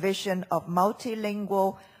cloud-like provision of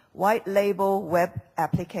multilingual white label web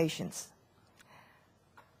applications.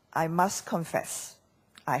 I must confess,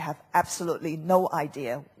 I have absolutely no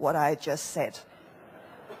idea what I just said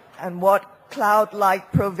and what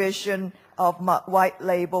cloud-like provision of white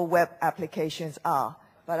label web applications are.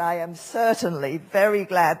 But I am certainly very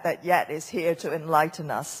glad that Yat is here to enlighten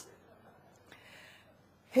us.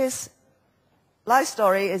 His life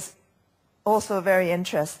story is also very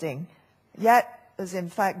interesting. Yat was in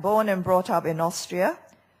fact born and brought up in Austria,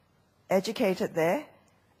 educated there,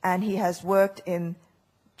 and he has worked in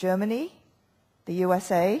Germany, the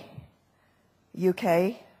USA,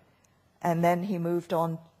 UK, and then he moved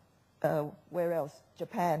on, where else?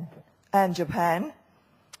 Japan.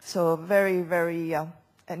 So very, very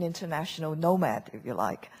an international nomad, if you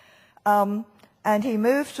like. And he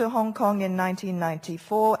moved to Hong Kong in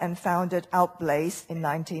 1994 and founded Outblaze in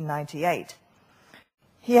 1998.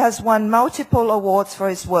 He has won multiple awards for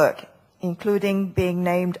his work, including being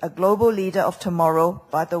named a Global Leader of Tomorrow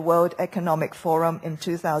by the World Economic Forum in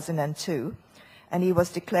 2002, and he was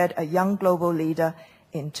declared a Young Global Leader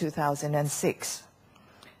in 2006.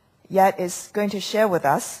 Yat is going to share with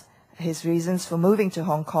us his reasons for moving to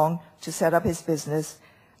Hong Kong to set up his business,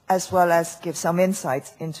 as well as give some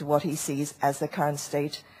insights into what he sees as the current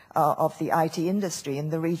state of the IT industry in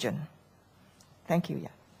the region. Thank you. Yeah.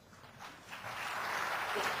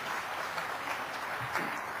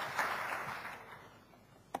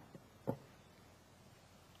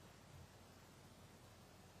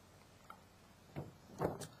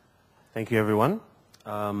 Thank you, everyone.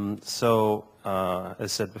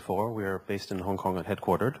 As said before, we are based in Hong Kong and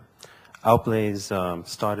headquartered. Outblaze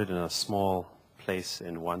started in a small place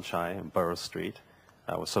in Wan Chai, in Borough Street.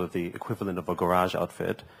 It was sort of the equivalent of a garage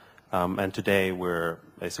outfit. And today we're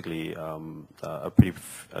basically a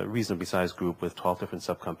reasonably sized group with 12 different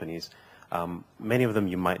sub-companies. Many of them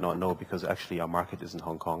you might not know because actually our market is in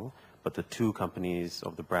Hong Kong. But the two companies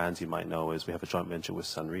of the brands you might know is we have a joint venture with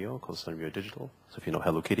Sanrio called Sanrio Digital. So if you know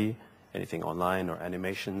Hello Kitty, anything online or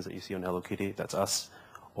animations that you see on Hello Kitty, that's us.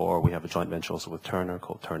 Or we have a joint venture also with Turner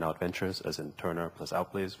called Turnout Ventures, as in Turner plus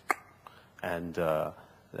Outblaze. And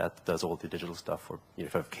that does all the digital stuff for,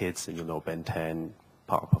 if you have kids and you know Ben 10,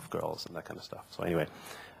 Powerpuff Girls, and that kind of stuff. So anyway,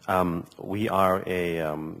 we are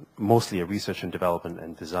mostly a research and development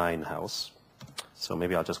and design house. So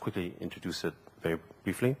maybe I'll just quickly introduce it very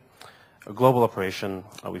briefly. A global operation,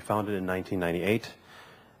 we founded in 1998.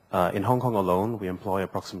 In Hong Kong alone, we employ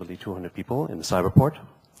approximately 200 people in the Cyberport.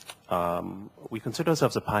 We consider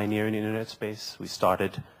ourselves a pioneer in the internet space. We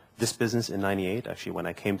started this business in 98. Actually, when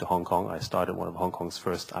I came to Hong Kong, I started one of Hong Kong's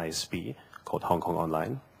first ISP called Hong Kong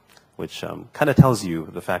Online, which kind of tells you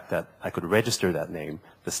the fact that I could register that name,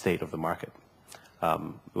 the state of the market.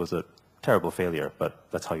 It was a terrible failure, but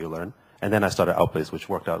that's how you learn. And then I started Outblaze, which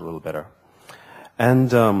worked out a little better.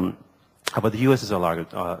 And but the U.S. is our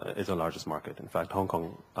largest market. In fact, Hong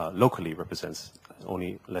Kong locally represents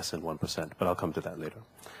only less than 1%, but I'll come to that later.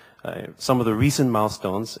 Some of the recent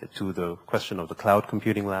milestones to the question of the cloud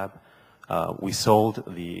computing lab. We sold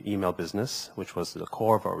the email business, which was the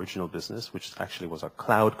core of our original business, which actually was our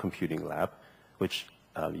cloud computing lab, which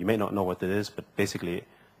you may not know what it is, but basically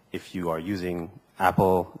if you are using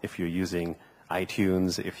Apple, if you're using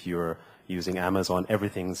iTunes, if you're using Amazon,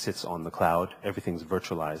 everything sits on the cloud, everything's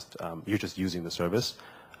virtualized. You're just using the service.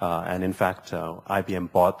 And in fact,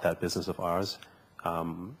 IBM bought that business of ours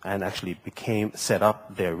and actually set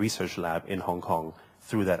up their research lab in Hong Kong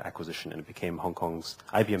through that acquisition, and it became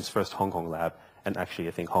IBM's first Hong Kong lab, and actually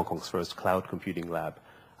I think Hong Kong's first cloud computing lab,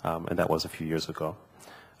 and that was a few years ago.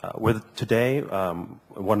 Today,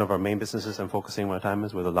 one of our main businesses I'm focusing my time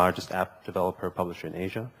is we're the largest app developer publisher in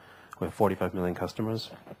Asia. We have 45 million customers.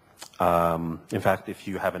 In fact, if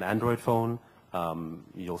you have an Android phone,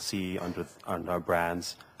 you'll see under our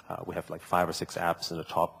brands, we have like 5 or 6 apps in the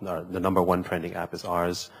top. The number 1 trending app is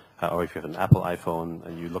ours. Or if you have an Apple iPhone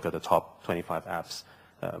and you look at the top 25 apps,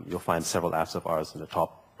 you'll find several apps of ours in the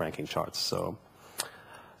top ranking charts. So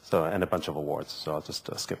and a bunch of awards. So I'll just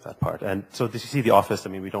skip that part. And so you see the office. I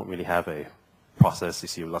mean, we don't really have a process. You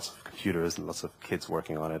see lots of computers and lots of kids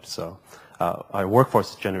working on it. So our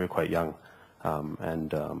workforce is generally quite young.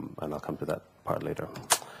 And I'll come to that part later.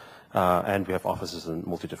 And we have offices in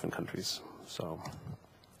different countries. So,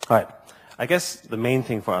 all right. I guess the main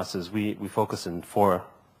thing for us is we focus in 4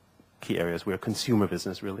 key areas. We're a consumer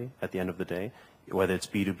business, really, at the end of the day, whether it's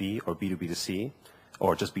B2B or B2B2C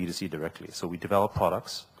or just B2C directly. So we develop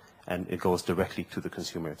products, and it goes directly to the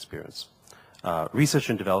consumer experience. Research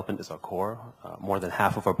and development is our core. More than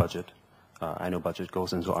half of our budget, annual budget,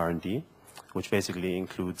 goes into R&D, which basically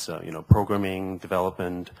includes programming,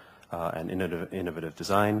 development, and innovative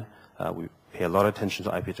design. We pay a lot of attention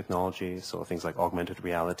to IP technology, so things like augmented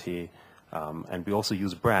reality. And we also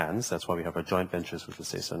use brands. That's why we have our joint ventures with,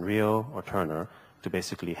 say, Sanrio or Turner, to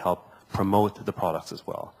basically help promote the products as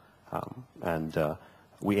well.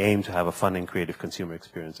 We aim to have a fun and creative consumer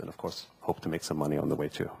experience, and of course, hope to make some money on the way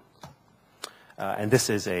too. And this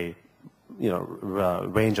is a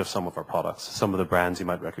range of some of our products. Some of the brands you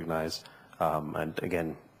might recognize. And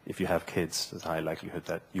again, if you have kids, there's a high likelihood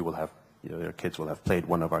that you will have, your kids will have played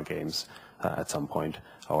one of our games at some point,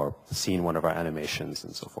 or seen one of our animations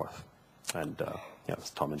and so forth. And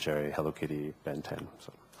it's Tom and Jerry, Hello Kitty, Ben 10.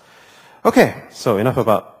 So. Okay, so enough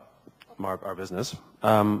about our business.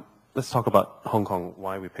 Let's talk about Hong Kong,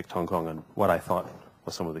 why we picked Hong Kong, and what I thought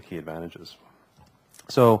were some of the key advantages.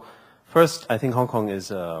 So first, I think Hong Kong is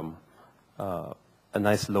a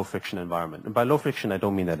nice low-friction environment. And by low-friction, I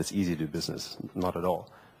don't mean that it's easy to do business, not at all.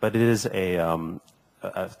 But it is a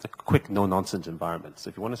quick, no-nonsense environment. So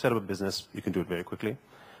if you want to set up a business, you can do it very quickly.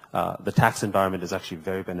 The tax environment is actually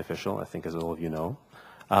very beneficial, I think, as all of you know.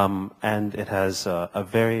 And it has a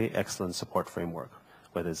very excellent support framework,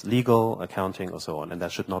 whether it's legal, accounting, or so on, and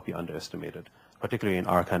that should not be underestimated, particularly in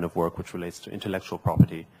our kind of work, which relates to intellectual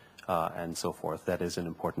property and so forth. That is an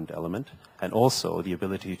important element. And also the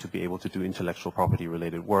ability to be able to do intellectual property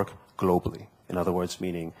related work globally. In other words,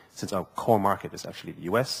 meaning since our core market is actually the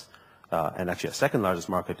US, and actually our second largest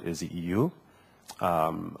market is the EU,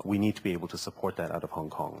 we need to be able to support that out of Hong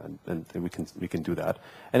Kong, and we can do that.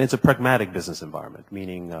 And it's a pragmatic business environment,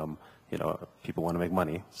 meaning you know, people want to make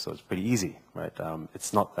money, so it's pretty easy, right?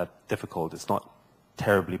 It's not that difficult. It's not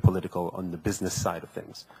terribly political on the business side of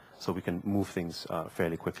things, so we can move things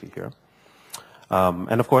fairly quickly here.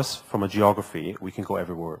 And of course, from a geography, we can go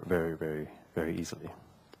everywhere very, very, very easily.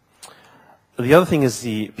 The other thing is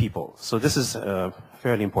the people. So this is a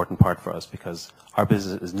fairly important part for us because our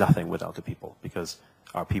business is nothing without the people, because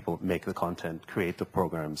our people make the content, create the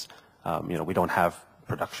programs. You know, we don't have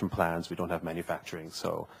production plans, we don't have manufacturing,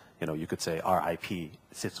 so you know, you could say our IP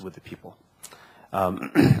sits with the people.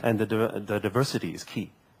 And the diversity is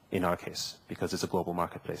key in our case because it's a global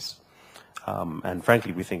marketplace. And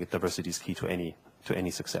frankly, we think diversity is key to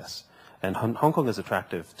any success. And Hong Kong is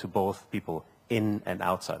attractive to both people in and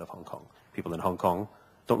outside of Hong Kong. People in Hong Kong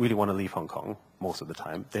don't really want to leave Hong Kong most of the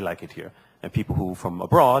time. They like it here. And people who from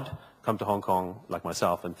abroad come to Hong Kong, like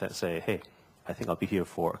myself, and say, hey, I think I'll be here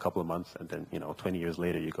for a couple of months, and then, you know, 20 years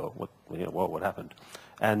later you go, what happened?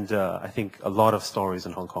 And I think a lot of stories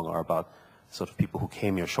in Hong Kong are about sort of people who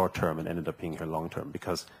came here short term and ended up being here long term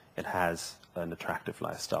because it has an attractive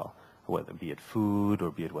lifestyle, whether be it food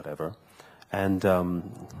or be it whatever. And,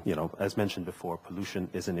 you know, as mentioned before, pollution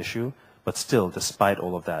is an issue, but still, despite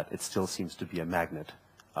all of that, it still seems to be a magnet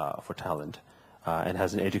for talent and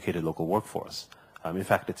has an educated local workforce. In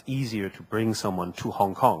fact, it's easier to bring someone to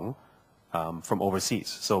Hong Kong from overseas.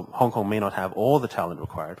 So Hong Kong may not have all the talent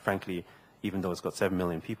required. Frankly, even though it's got 7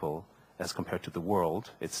 million people, as compared to the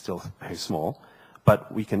world, it's still very small.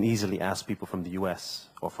 But we can easily ask people from the US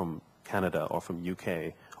or from Canada or from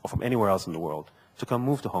UK or from anywhere else in the world to come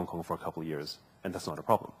move to Hong Kong for a couple of years, and that's not a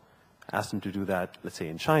problem. Ask them to do that, let's say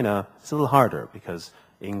in China, it's a little harder because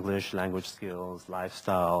English, language skills,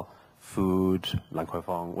 lifestyle, food, Lan Kwai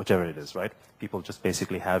Fong, whichever it is, right? People just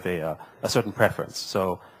basically have a certain preference.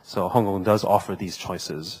 So Hong Kong does offer these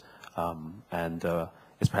choices, and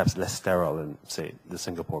is perhaps less sterile than, say, the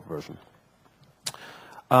Singapore version.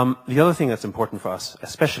 The other thing that's important for us,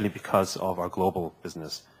 especially because of our global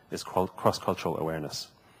business, is cross-cultural awareness.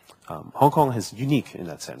 Hong Kong is unique in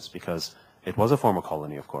that sense because it was a former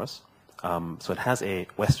colony, of course, so it has a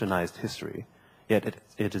westernized history, yet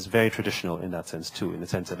it is very traditional in that sense too, in the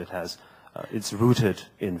sense that it has, it's rooted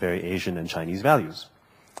in very Asian and Chinese values.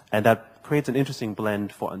 And that creates an interesting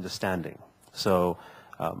blend for understanding. So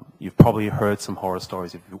you've probably heard some horror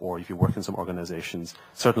stories, or if you work in some organizations.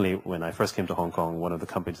 Certainly when I first came to Hong Kong, one of the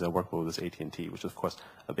companies I worked with was AT&T, which is of course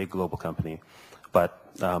a big global company, but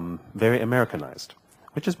very Americanized,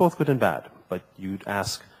 which is both good and bad. But you'd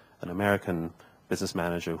ask an American business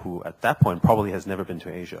manager who at that point probably has never been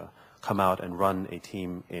to Asia, come out and run a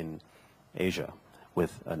team in Asia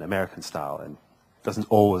with an American style, and doesn't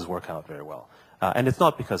always work out very well. And it's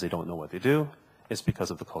not because they don't know what they do, it's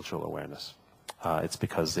because of the cultural awareness. It's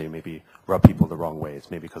because they maybe rub people the wrong way.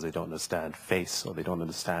 It's maybe because they don't understand face, or they don't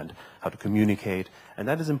understand how to communicate. And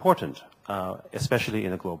that is important, especially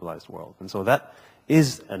in a globalized world. And so that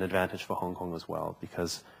is an advantage for Hong Kong as well,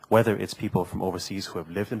 because whether it's people from overseas who have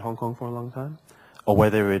lived in Hong Kong for a long time, or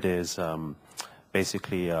whether it is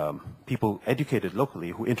basically people educated locally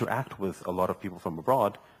who interact with a lot of people from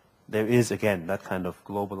abroad, there is, again, that kind of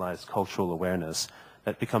globalized cultural awareness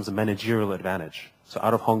that becomes a managerial advantage. So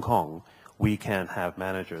out of Hong Kong, we can have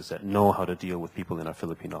managers that know how to deal with people in our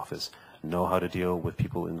Philippine office, know how to deal with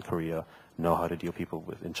people in Korea, know how to deal with people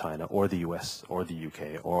in China or the US or the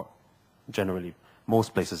UK or generally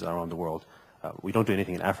most places around the world. We don't do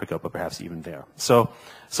anything in Africa, but perhaps even there. So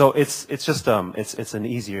it's just it's an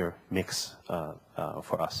easier mix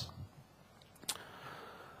for us.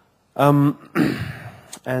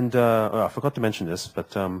 And I forgot to mention this,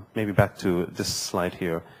 but maybe back to this slide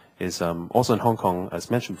here is also in Hong Kong,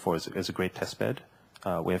 as mentioned before, is a great test bed.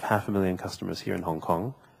 We have 500,000 customers here in Hong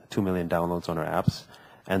Kong, 2 million downloads on our apps.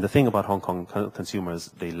 And the thing about Hong Kong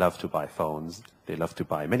consumers, they love to buy phones, they love to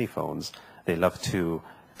buy many phones, they love to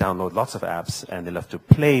download lots of apps, and they love to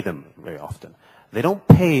play them very often. They don't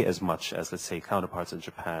pay as much as, let's say, counterparts in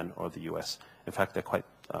Japan or the US. In fact, they're quite,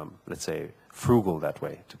 let's say, frugal that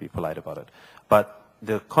way, to be polite about it. But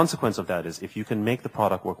the consequence of that is if you can make the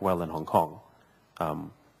product work well in Hong Kong,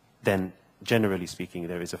 then generally speaking,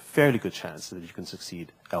 there is a fairly good chance that you can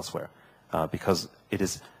succeed elsewhere. Because it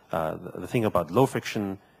is, the thing about low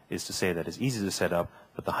friction is to say that it's easy to set up,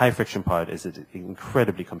 but the high friction part is it's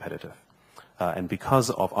incredibly competitive. And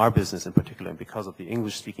because of our business in particular, and because of the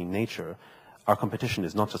English-speaking nature, our competition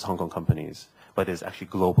is not just Hong Kong companies, but is actually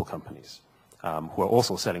global companies who are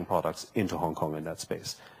also selling products into Hong Kong in that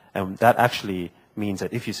space. And that actually means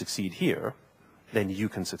that if you succeed here, then you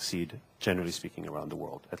can succeed, generally speaking, around the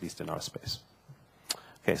world, at least in our space.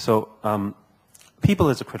 Okay, so people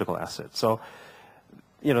is a critical asset. So,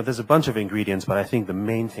 you know, there's a bunch of ingredients, but I think the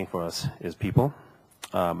main thing for us is people,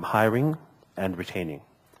 hiring, and retaining.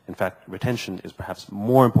 In fact, retention is perhaps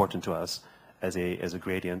more important to us as a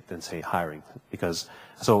gradient than, say, hiring. Because,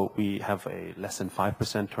 so we have a less than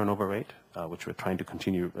 5% turnover rate, which we're trying to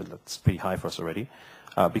continue. That's pretty high for us already,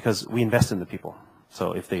 because we invest in the people.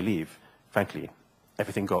 So if they leave, frankly,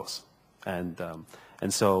 everything goes. And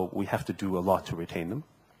so we have to do a lot to retain them.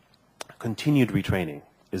 Continued retraining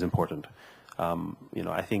is important. You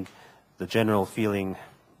know, I think the general feeling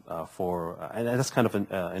and that's kind of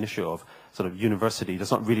an issue of sort of university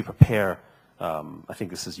does not really prepare, I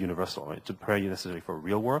think this is universal, right, to prepare you necessarily for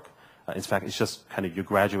real work. In fact, it's just kind of you're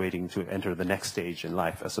graduating to enter the next stage in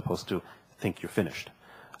life as opposed to think you're finished.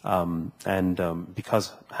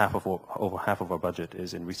 Because over half of our budget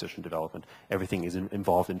is in research and development, everything is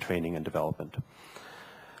involved in training and development.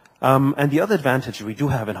 And the other advantage we do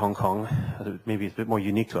have in Hong Kong, maybe it's a bit more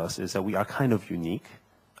unique to us, is that we are kind of unique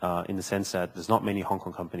in the sense that there's not many Hong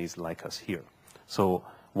Kong companies like us here. So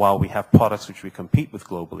while we have products which we compete with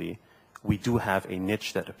globally, we do have a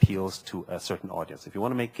niche that appeals to a certain audience. If you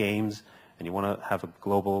want to make games and you want to have a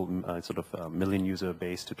global sort of million user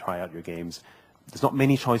base to try out your games, there's not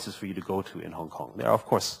many choices for you to go to in Hong Kong. There are, of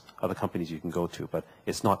course, other companies you can go to, but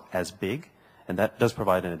it's not as big. And that does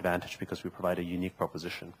provide an advantage because we provide a unique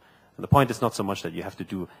proposition. And the point is not so much that you have to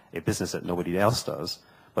do a business that nobody else does,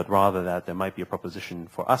 but rather that there might be a proposition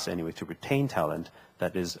for us anyway to retain talent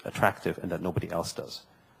that is attractive and that nobody else does.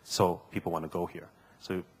 So people want to go here.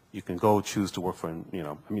 So you can go choose to work for, you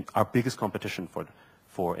know, I mean, our biggest competition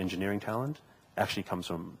for engineering talent actually comes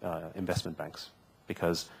from investment banks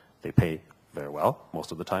because they pay very well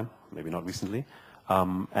most of the time, maybe not recently,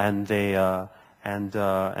 and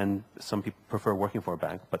some people prefer working for a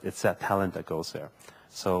bank, but it's that talent that goes there.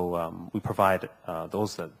 So we provide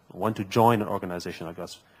those that want to join an organization like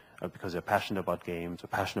us because they're passionate about games, or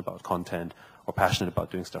passionate about content, or passionate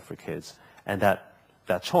about doing stuff for kids. And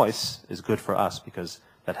that choice is good for us because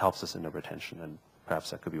that helps us in the retention. And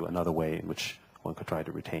perhaps that could be another way in which one could try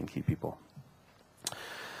to retain key people.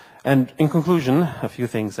 And in conclusion, a few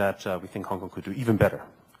things that we think Hong Kong could do even better.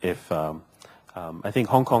 I think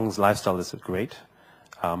Hong Kong's lifestyle is great,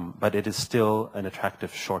 but it is still an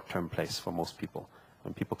attractive short-term place for most people.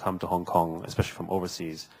 When people come to Hong Kong, especially from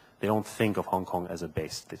overseas, they don't think of Hong Kong as a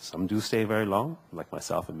base. Some do stay very long, like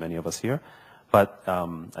myself and many of us here. But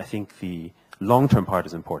I think the long-term part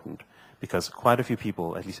is important because quite a few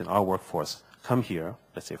people, at least in our workforce, come here,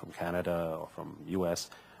 let's say from Canada or from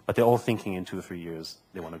US, but they're all thinking in 2 or 3 years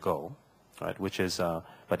they want to go, right? Which is,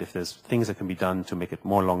 but if there's things that can be done to make it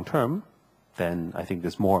more long-term, then I think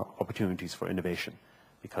there's more opportunities for innovation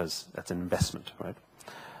because that's an investment,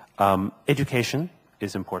 right? Education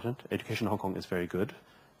is important. Education in Hong Kong is very good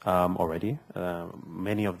already.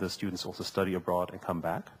 Many of the students also study abroad and come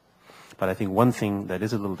back. But I think one thing that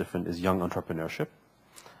is a little different is young entrepreneurship.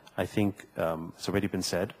 I think it's already been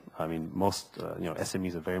said. I mean, most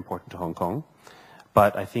SMEs are very important to Hong Kong.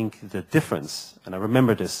 But I think the difference, and I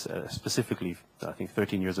remember this specifically, I think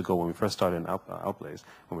 13 years ago when we first started in Outblaze,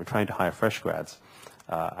 when we were trying to hire fresh grads,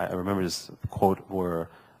 I remember this quote where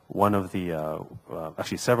one of the,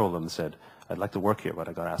 actually several of them said, I'd like to work here, but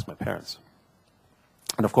I got to ask my parents.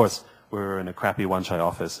 And of course, we were in a crappy Wan Chai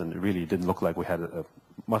office, and it really didn't look like we had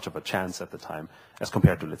much of a chance at the time as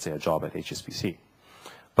compared to, let's say, a job at HSBC.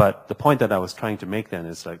 But the point that I was trying to make then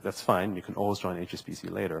is like, that's fine, you can always join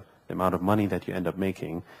HSBC later. The amount of money that you end up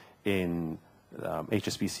making in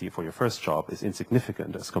HSBC for your first job is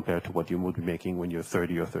insignificant as compared to what you would be making when you're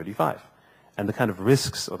 30 or 35. And the kind of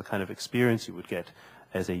risks or the kind of experience you would get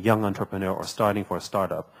as a young entrepreneur or starting for a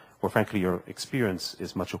startup, where frankly your experience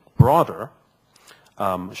is much broader,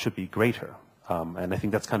 should be greater. And I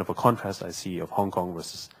think that's kind of a contrast I see of Hong Kong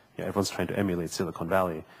versus, everyone's trying to emulate Silicon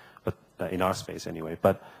Valley, but in our space anyway.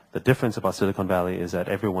 But the difference about Silicon Valley is that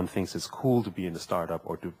everyone thinks it's cool to be in a startup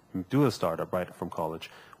or to do a startup right from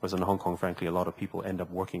college, whereas in Hong Kong, frankly, a lot of people end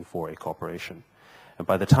up working for a corporation. And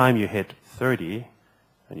by the time you hit 30,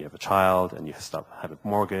 and you have a child, and you have a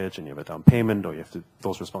mortgage, and you have a down payment, or you have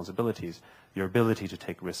those responsibilities, your ability to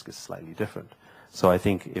take risk is slightly different. So I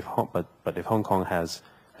think if Hong Kong has,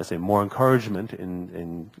 let's say, more encouragement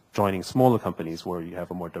in joining smaller companies where you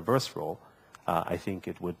have a more diverse role, I think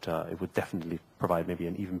it would definitely provide maybe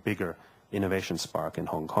an even bigger innovation spark in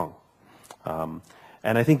Hong Kong.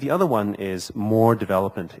 And I think the other one is more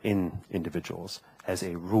development in individuals as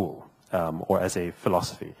a rule or as a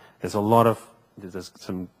philosophy. There's a lot of, there's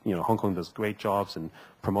some, Hong Kong does great jobs in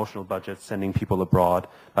promotional budgets, sending people abroad,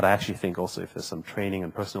 but I actually think also if there's some training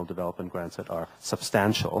and personal development grants that are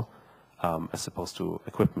substantial, as opposed to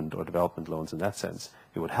equipment or development loans in that sense,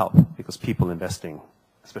 it would help, because people investing,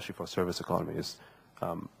 especially for service economy, is,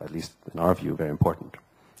 at least in our view, very important.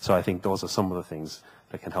 So I think those are some of the things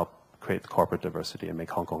that can help create corporate diversity and make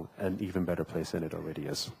Hong Kong an even better place than it already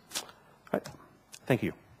is. All right. Thank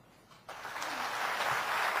you.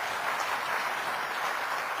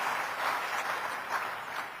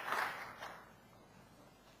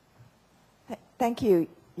 Thank you,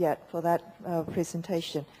 Yet, for that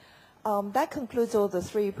presentation. That concludes all the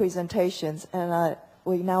three presentations, and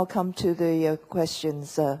we now come to the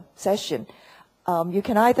questions session. You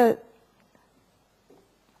can either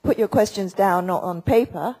put your questions down on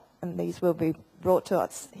paper, and these will be brought to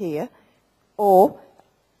us here, or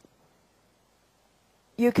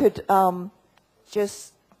you could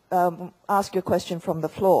just ask your question from the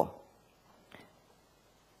floor.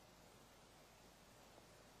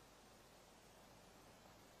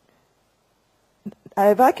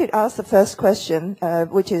 If I could ask the first question,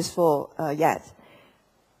 which is for Yet.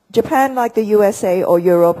 Japan, like the USA or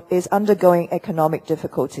Europe, is undergoing economic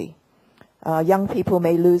difficulty. Young people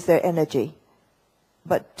may lose their energy.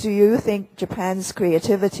 But do you think Japan's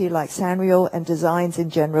creativity, like Sanrio, and designs in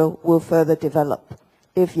general, will further develop?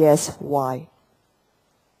 If yes, why?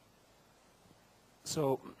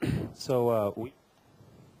 So we...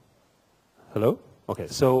 Hello? Okay,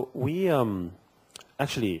 so we...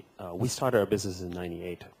 Actually, we started our business in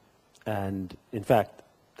 '98, and in fact,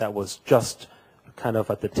 that was just kind of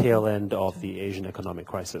at the tail end of the Asian economic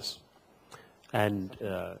crisis. And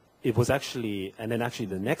it was actually, and then actually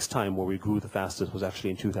the next time where we grew the fastest was actually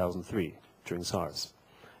in 2003, during SARS.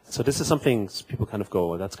 So this is something people kind of go,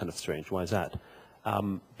 well, that's kind of strange, why is that?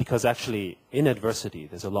 Because actually, in adversity,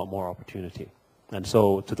 there's a lot more opportunity. And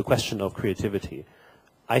so, to the question of creativity,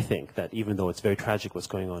 I think that even though it's very tragic what's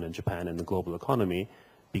going on in Japan and the global economy,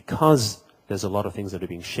 because there's a lot of things that are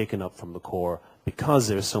being shaken up from the core, because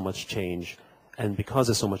there's so much change, and because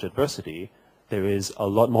there's so much adversity, there is a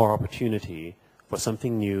lot more opportunity for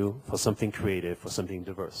something new, for something creative, for something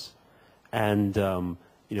diverse. And,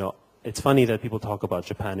 it's funny that people talk about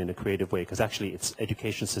Japan in a creative way, because actually its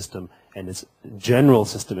education system and its general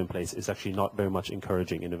system in place is actually not very much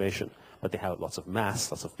encouraging innovation. But they have lots of mass,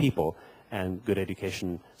 lots of people, and good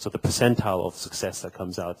education. So the percentile of success that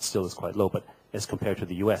comes out still is quite low, but as compared to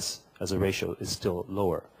the US, as a ratio, is still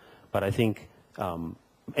lower. But I think,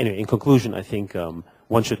 anyway, in conclusion, I think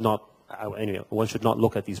one should not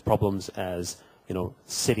look at these problems as,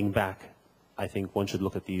 sitting back. I think one should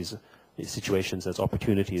look at these situations as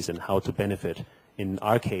opportunities and how to benefit. In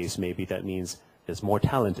our case, maybe that means there's more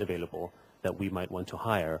talent available that we might want to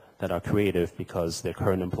hire that are creative because their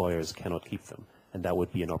current employers cannot keep them. And that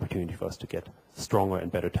would be an opportunity for us to get stronger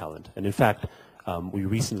and better talent. And in fact, we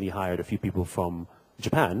recently hired a few people from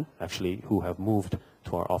Japan, actually, who have moved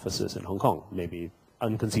to our offices in Hong Kong, maybe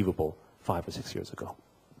unconceivable 5 or 6 years ago.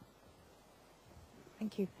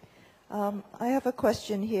 Thank you. I have a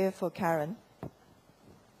question here for Karen.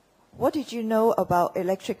 What did you know about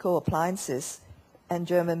electrical appliances and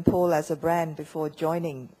German Pool as a brand before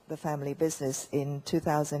joining the family business in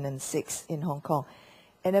 2006 in Hong Kong?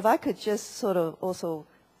 And if I could just sort of also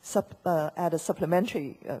add a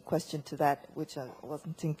supplementary question to that, which I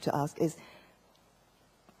wasn't thinking to ask, is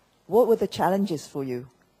what were the challenges for you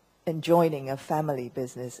in joining a family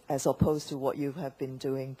business as opposed to what you have been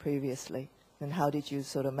doing previously? And how did you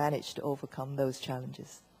sort of manage to overcome those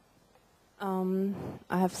challenges?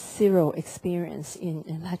 I have zero experience in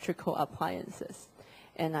electrical appliances,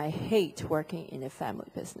 and I hate working in a family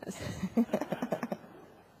business.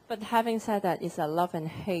 But having said that, it's a love and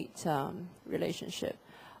hate relationship.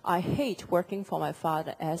 I hate working for my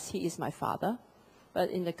father as he is my father, but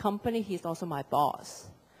in the company, he's also my boss.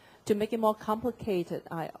 To make it more complicated,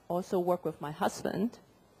 I also work with my husband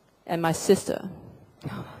and my sister.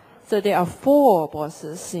 So there are 4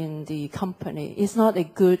 bosses in the company. It's not a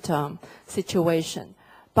good situation,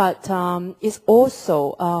 but it's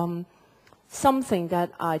also something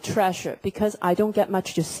that I treasure because I don't get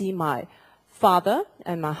much to see my father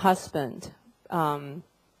and my husband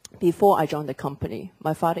before I joined the company.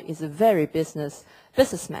 My father is a very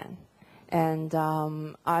businessman. And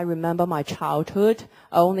I remember my childhood.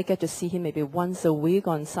 I only get to see him maybe once a week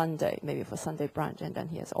on Sunday, maybe for Sunday brunch, and then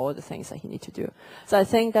he has all the things that he needs to do. So I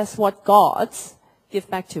think that's what God's give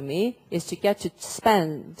back to me, is to get to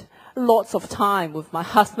spend lots of time with my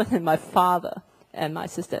husband and my father and my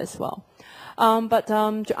sister as well. But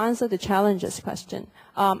to answer the challenges question,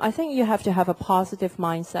 I think you have to have a positive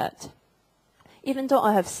mindset. Even though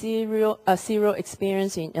I have zero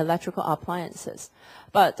experience in electrical appliances,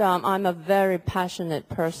 but I'm a very passionate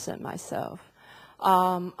person myself.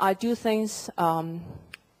 I do things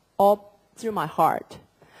all through my heart.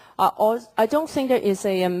 I don't think there is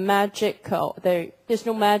a magical, there's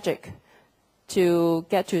no magic to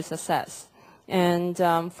get to success. And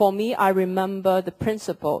for me, I remember the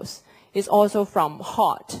principles is also from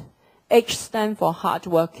heart. H stands for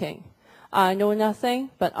hardworking. I know nothing,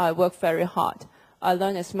 but I work very hard. I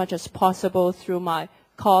learn as much as possible through my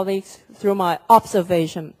colleagues, through my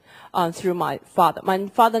observation, through my father. My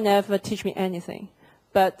father never teach me anything,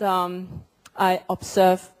 but I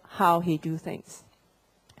observe how he do things.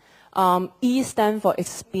 E stands for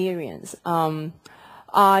experience.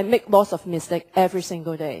 I make lots of mistakes every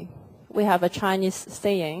single day. We have a Chinese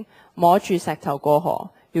saying, 摸住石頭過河.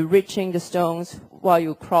 You're reaching the stones while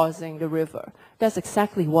you're crossing the river. That's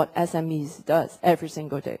exactly what SMEs does every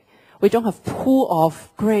single day. We don't have pool of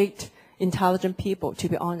great, intelligent people, to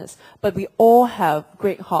be honest, but we all have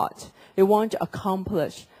great heart. We want to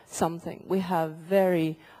accomplish something. We have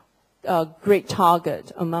very great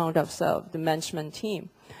target amount of the management team.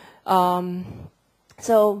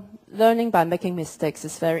 So learning by making mistakes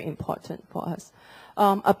is very important for us.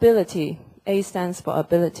 Ability, A stands for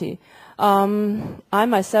ability. I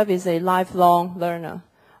myself is a lifelong learner.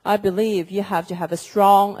 I believe you have to have a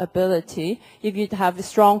strong ability. If you have a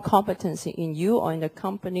strong competency in you or in the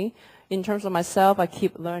company, in terms of myself, I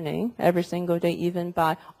keep learning every single day, even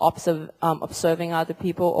by observing other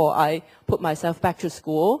people, or I put myself back to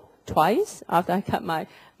school twice after I got my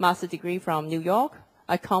master's degree from New York.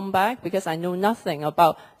 I come back because I know nothing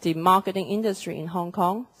about the marketing industry in Hong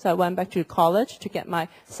Kong. So I went back to college to get my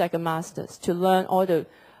second master's, to learn all the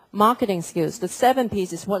marketing skills. The 7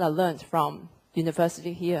 Ps is what I learned from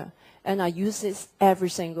university here. And I use this every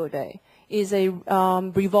single day. It's a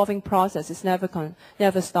revolving process. It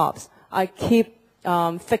never stops. I keep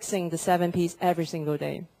fixing the 7 Ps every single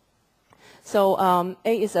day. So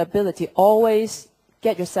A is ability. Always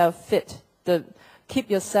get yourself fit. Keep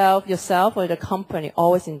yourself or the company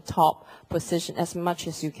always in top position as much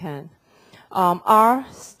as you can. R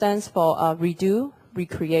stands for redo,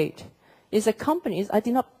 recreate. It's a company. I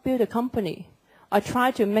did not build a company. I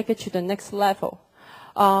try to make it to the next level.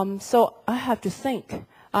 So I have to think.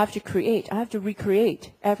 I have to create. I have to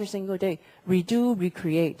recreate every single day. Redo,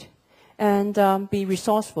 recreate. And be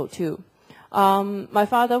resourceful too. My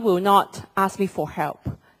father will not ask me for help.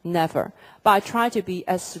 Never. But I try to be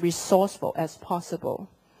as resourceful as possible.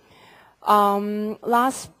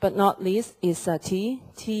 Last but not least is T.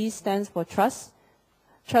 T stands for trust.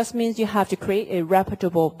 Trust means you have to create a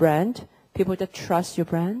reputable brand, people that trust your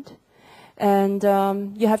brand. And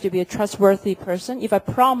you have to be a trustworthy person. If I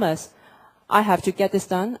promise I have to get this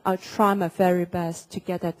done, I'll try my very best to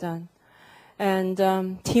get that done. And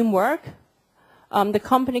teamwork. The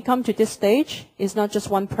company come to this stage is not just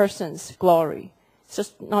one person's glory. It's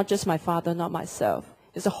just not just my father, not myself.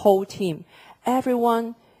 It's a whole team.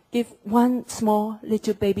 Everyone give one small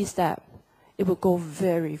little baby step. It will go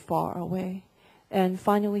very far away. And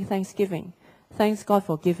finally, Thanksgiving. Thanks God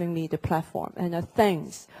for giving me the platform. And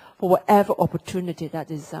thanks for whatever opportunity that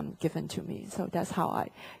is given to me. So that's how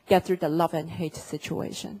I get through the love and hate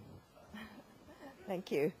situation.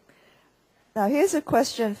 Thank you. Now here's a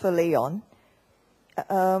question for Leon.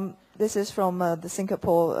 This is from the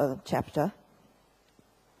Singapore chapter.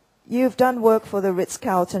 You've done work for the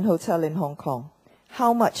Ritz-Carlton Hotel in Hong Kong.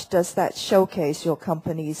 How much does that showcase your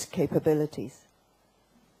company's capabilities?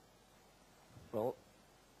 Well,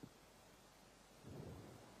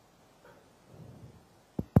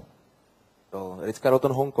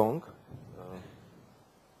 Ritz-Carlton Hong Kong,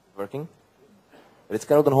 working.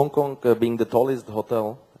 Ritz-Carlton Hong Kong, being the tallest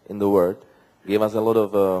hotel in the world, gave us a lot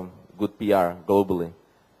of good PR globally.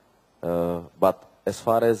 But as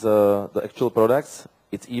far as the actual products,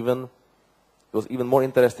 it was even more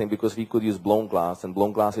interesting because we could use blown glass, and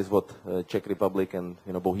blown glass is what Czech Republic and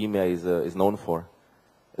Bohemia is known for,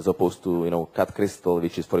 as opposed to cut crystal,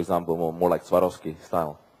 which is, for example, more like Swarovski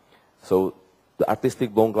style. So the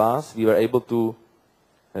artistic blown glass, we were able to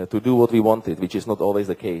do what we wanted, which is not always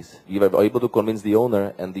the case. We were able to convince the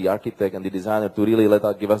owner and the architect and the designer to really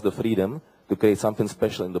give us the freedom to create something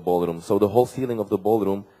special in the ballroom. So the whole ceiling of the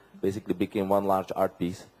ballroom basically became one large art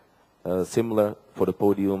piece. Similar for the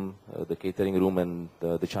podium, the catering room, and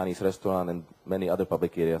the Chinese restaurant, and many other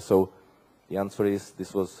public areas. So the answer is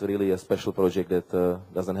this was really a special project that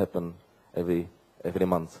doesn't happen every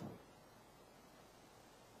month.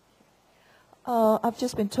 I've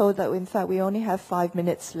just been told that, in fact, we only have 5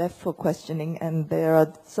 minutes left for questioning, and there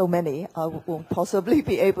are so many, I won't possibly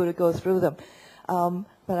be able to go through them.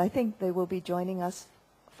 But I think they will be joining us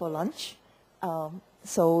for lunch.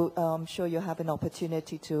 So I'm sure you'll have an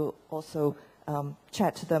opportunity to also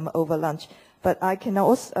chat to them over lunch. But I can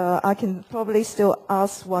also, I can probably still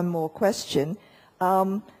ask one more question.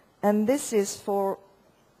 And this is for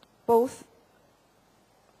both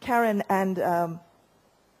Karen and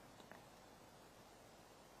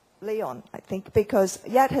Leon, I think, because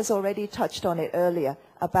Yat has already touched on it earlier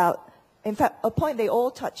about, in fact, a point they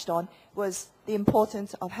all touched on was the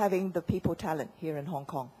importance of having the people talent here in Hong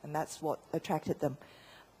Kong, and that's what attracted them.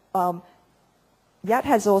 Yat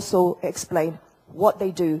has also explained what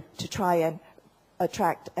they do to try and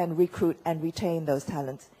attract and recruit and retain those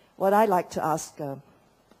talents. What I'd like to ask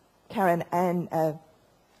Karen and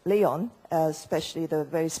Leon, especially the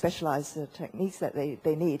very specialized techniques that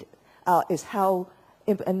they need, is how,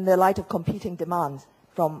 in the light of competing demands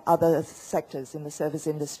from other sectors in the service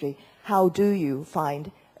industry, how do you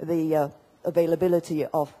find the availability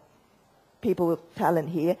of people with talent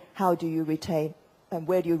here? How do you retain, and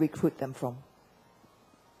where do you recruit them from?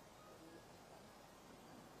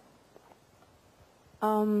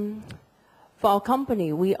 For our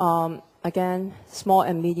company, we are, again, small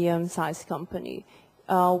and medium-sized company.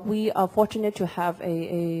 We are fortunate to have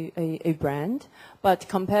a brand, but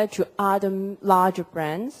compared to other larger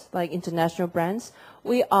brands, like international brands,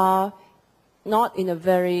 we are not in a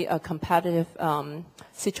very competitive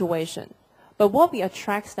situation. But what we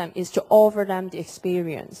attract them is to offer them the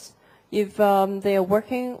experience. If they are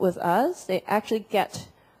working with us, they actually get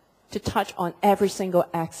to touch on every single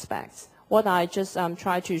aspect. What I just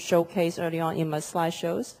tried to showcase early on in my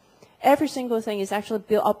slideshows, every single thing is actually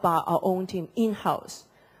built up by our own team in-house.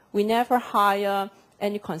 We never hire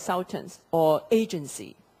any consultants or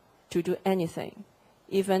agency to do anything.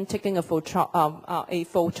 Even taking a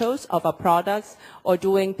photos of our products, or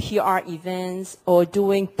doing PR events, or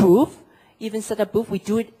doing booth, even set up booth, we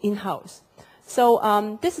do it in-house. So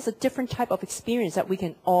this is a different type of experience that we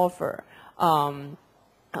can offer our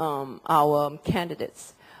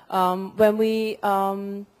candidates. When we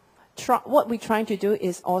what we're trying to do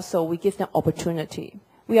is also we give them opportunity.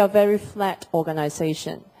 We are a very flat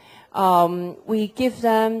organization. We give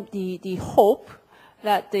them the hope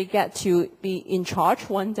that they get to be in charge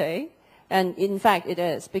one day. And in fact, it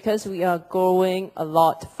is, because we are growing a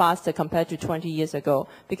lot faster compared to 20 years ago,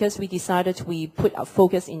 because we decided we put our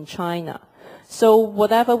focus in China. So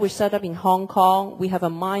whatever we set up in Hong Kong, we have a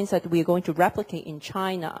mindset we're going to replicate in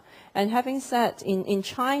China. And having said, in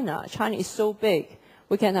China, China is so big.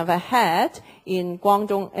 We can have a head in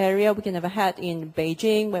Guangdong area, we can have a head in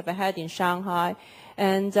Beijing, we have a head in Shanghai.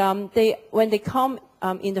 And when they come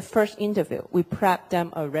in the first interview, we prep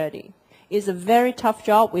them already. It's a very tough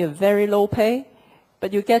job. We have very low pay,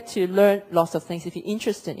 but you get to learn lots of things. If you're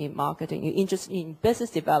interested in marketing, you're interested in business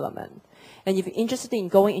development, and if you're interested in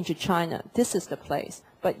going into China, this is the place.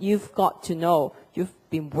 But you've got to know you've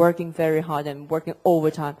been working very hard and working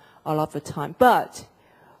overtime a lot of the time. But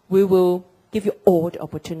we will give you all the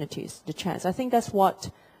opportunities, the chance. I think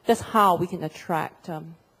that's how we can attract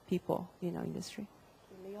people in our industry.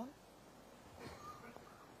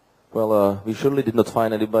 Well, we surely did not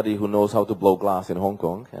find anybody who knows how to blow glass in Hong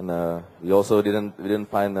Kong, and we also didn't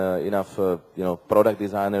find enough product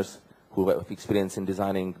designers who have experience in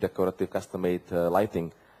designing decorative custom-made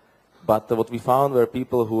lighting. But what we found were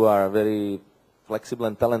people who are very flexible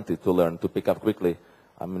and talented to learn, to pick up quickly.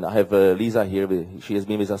 I mean, I have Lisa here. She has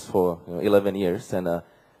been with us for 11 years, and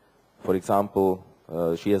for example,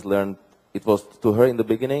 she has learned. It was to her in the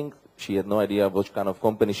beginning. She had no idea which kind of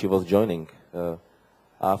company she was joining.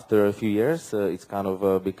 After a few years, it's kind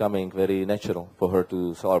of becoming very natural for her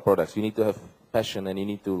to sell our products. You need to have passion, and you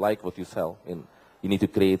need to like what you sell, and you need to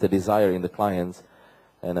create a desire in the clients.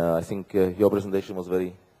 And I think your presentation was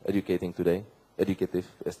very educating today, educative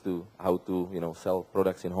as to how to sell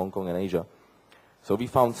products in Hong Kong and Asia. So we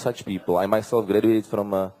found such people. I myself graduated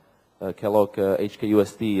from Kellogg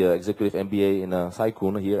HKUST Executive MBA in Sai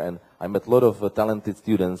Kung here, and I met a lot of talented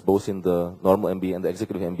students, both in the normal MBA and the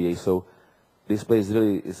Executive MBA. So this place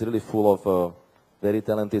is really full of very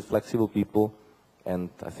talented, flexible people, and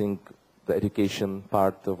I think the education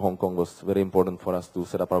part of Hong Kong was very important for us to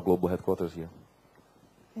set up our global headquarters here.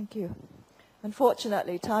 Thank you.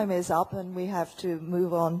 Unfortunately, time is up and we have to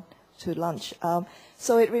move on to lunch.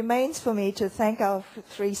 So it remains for me to thank our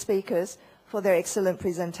three speakers for their excellent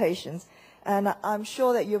presentations. And I'm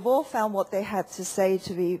sure that you've all found what they had to say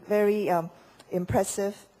to be very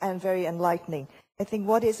impressive and very enlightening. I think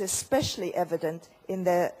what is especially evident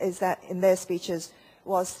is that in their speeches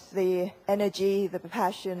was the energy, the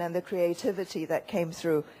passion, and the creativity that came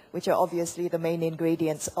through, which are obviously the main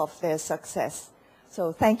ingredients of their success.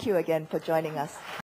 So thank you again for joining us.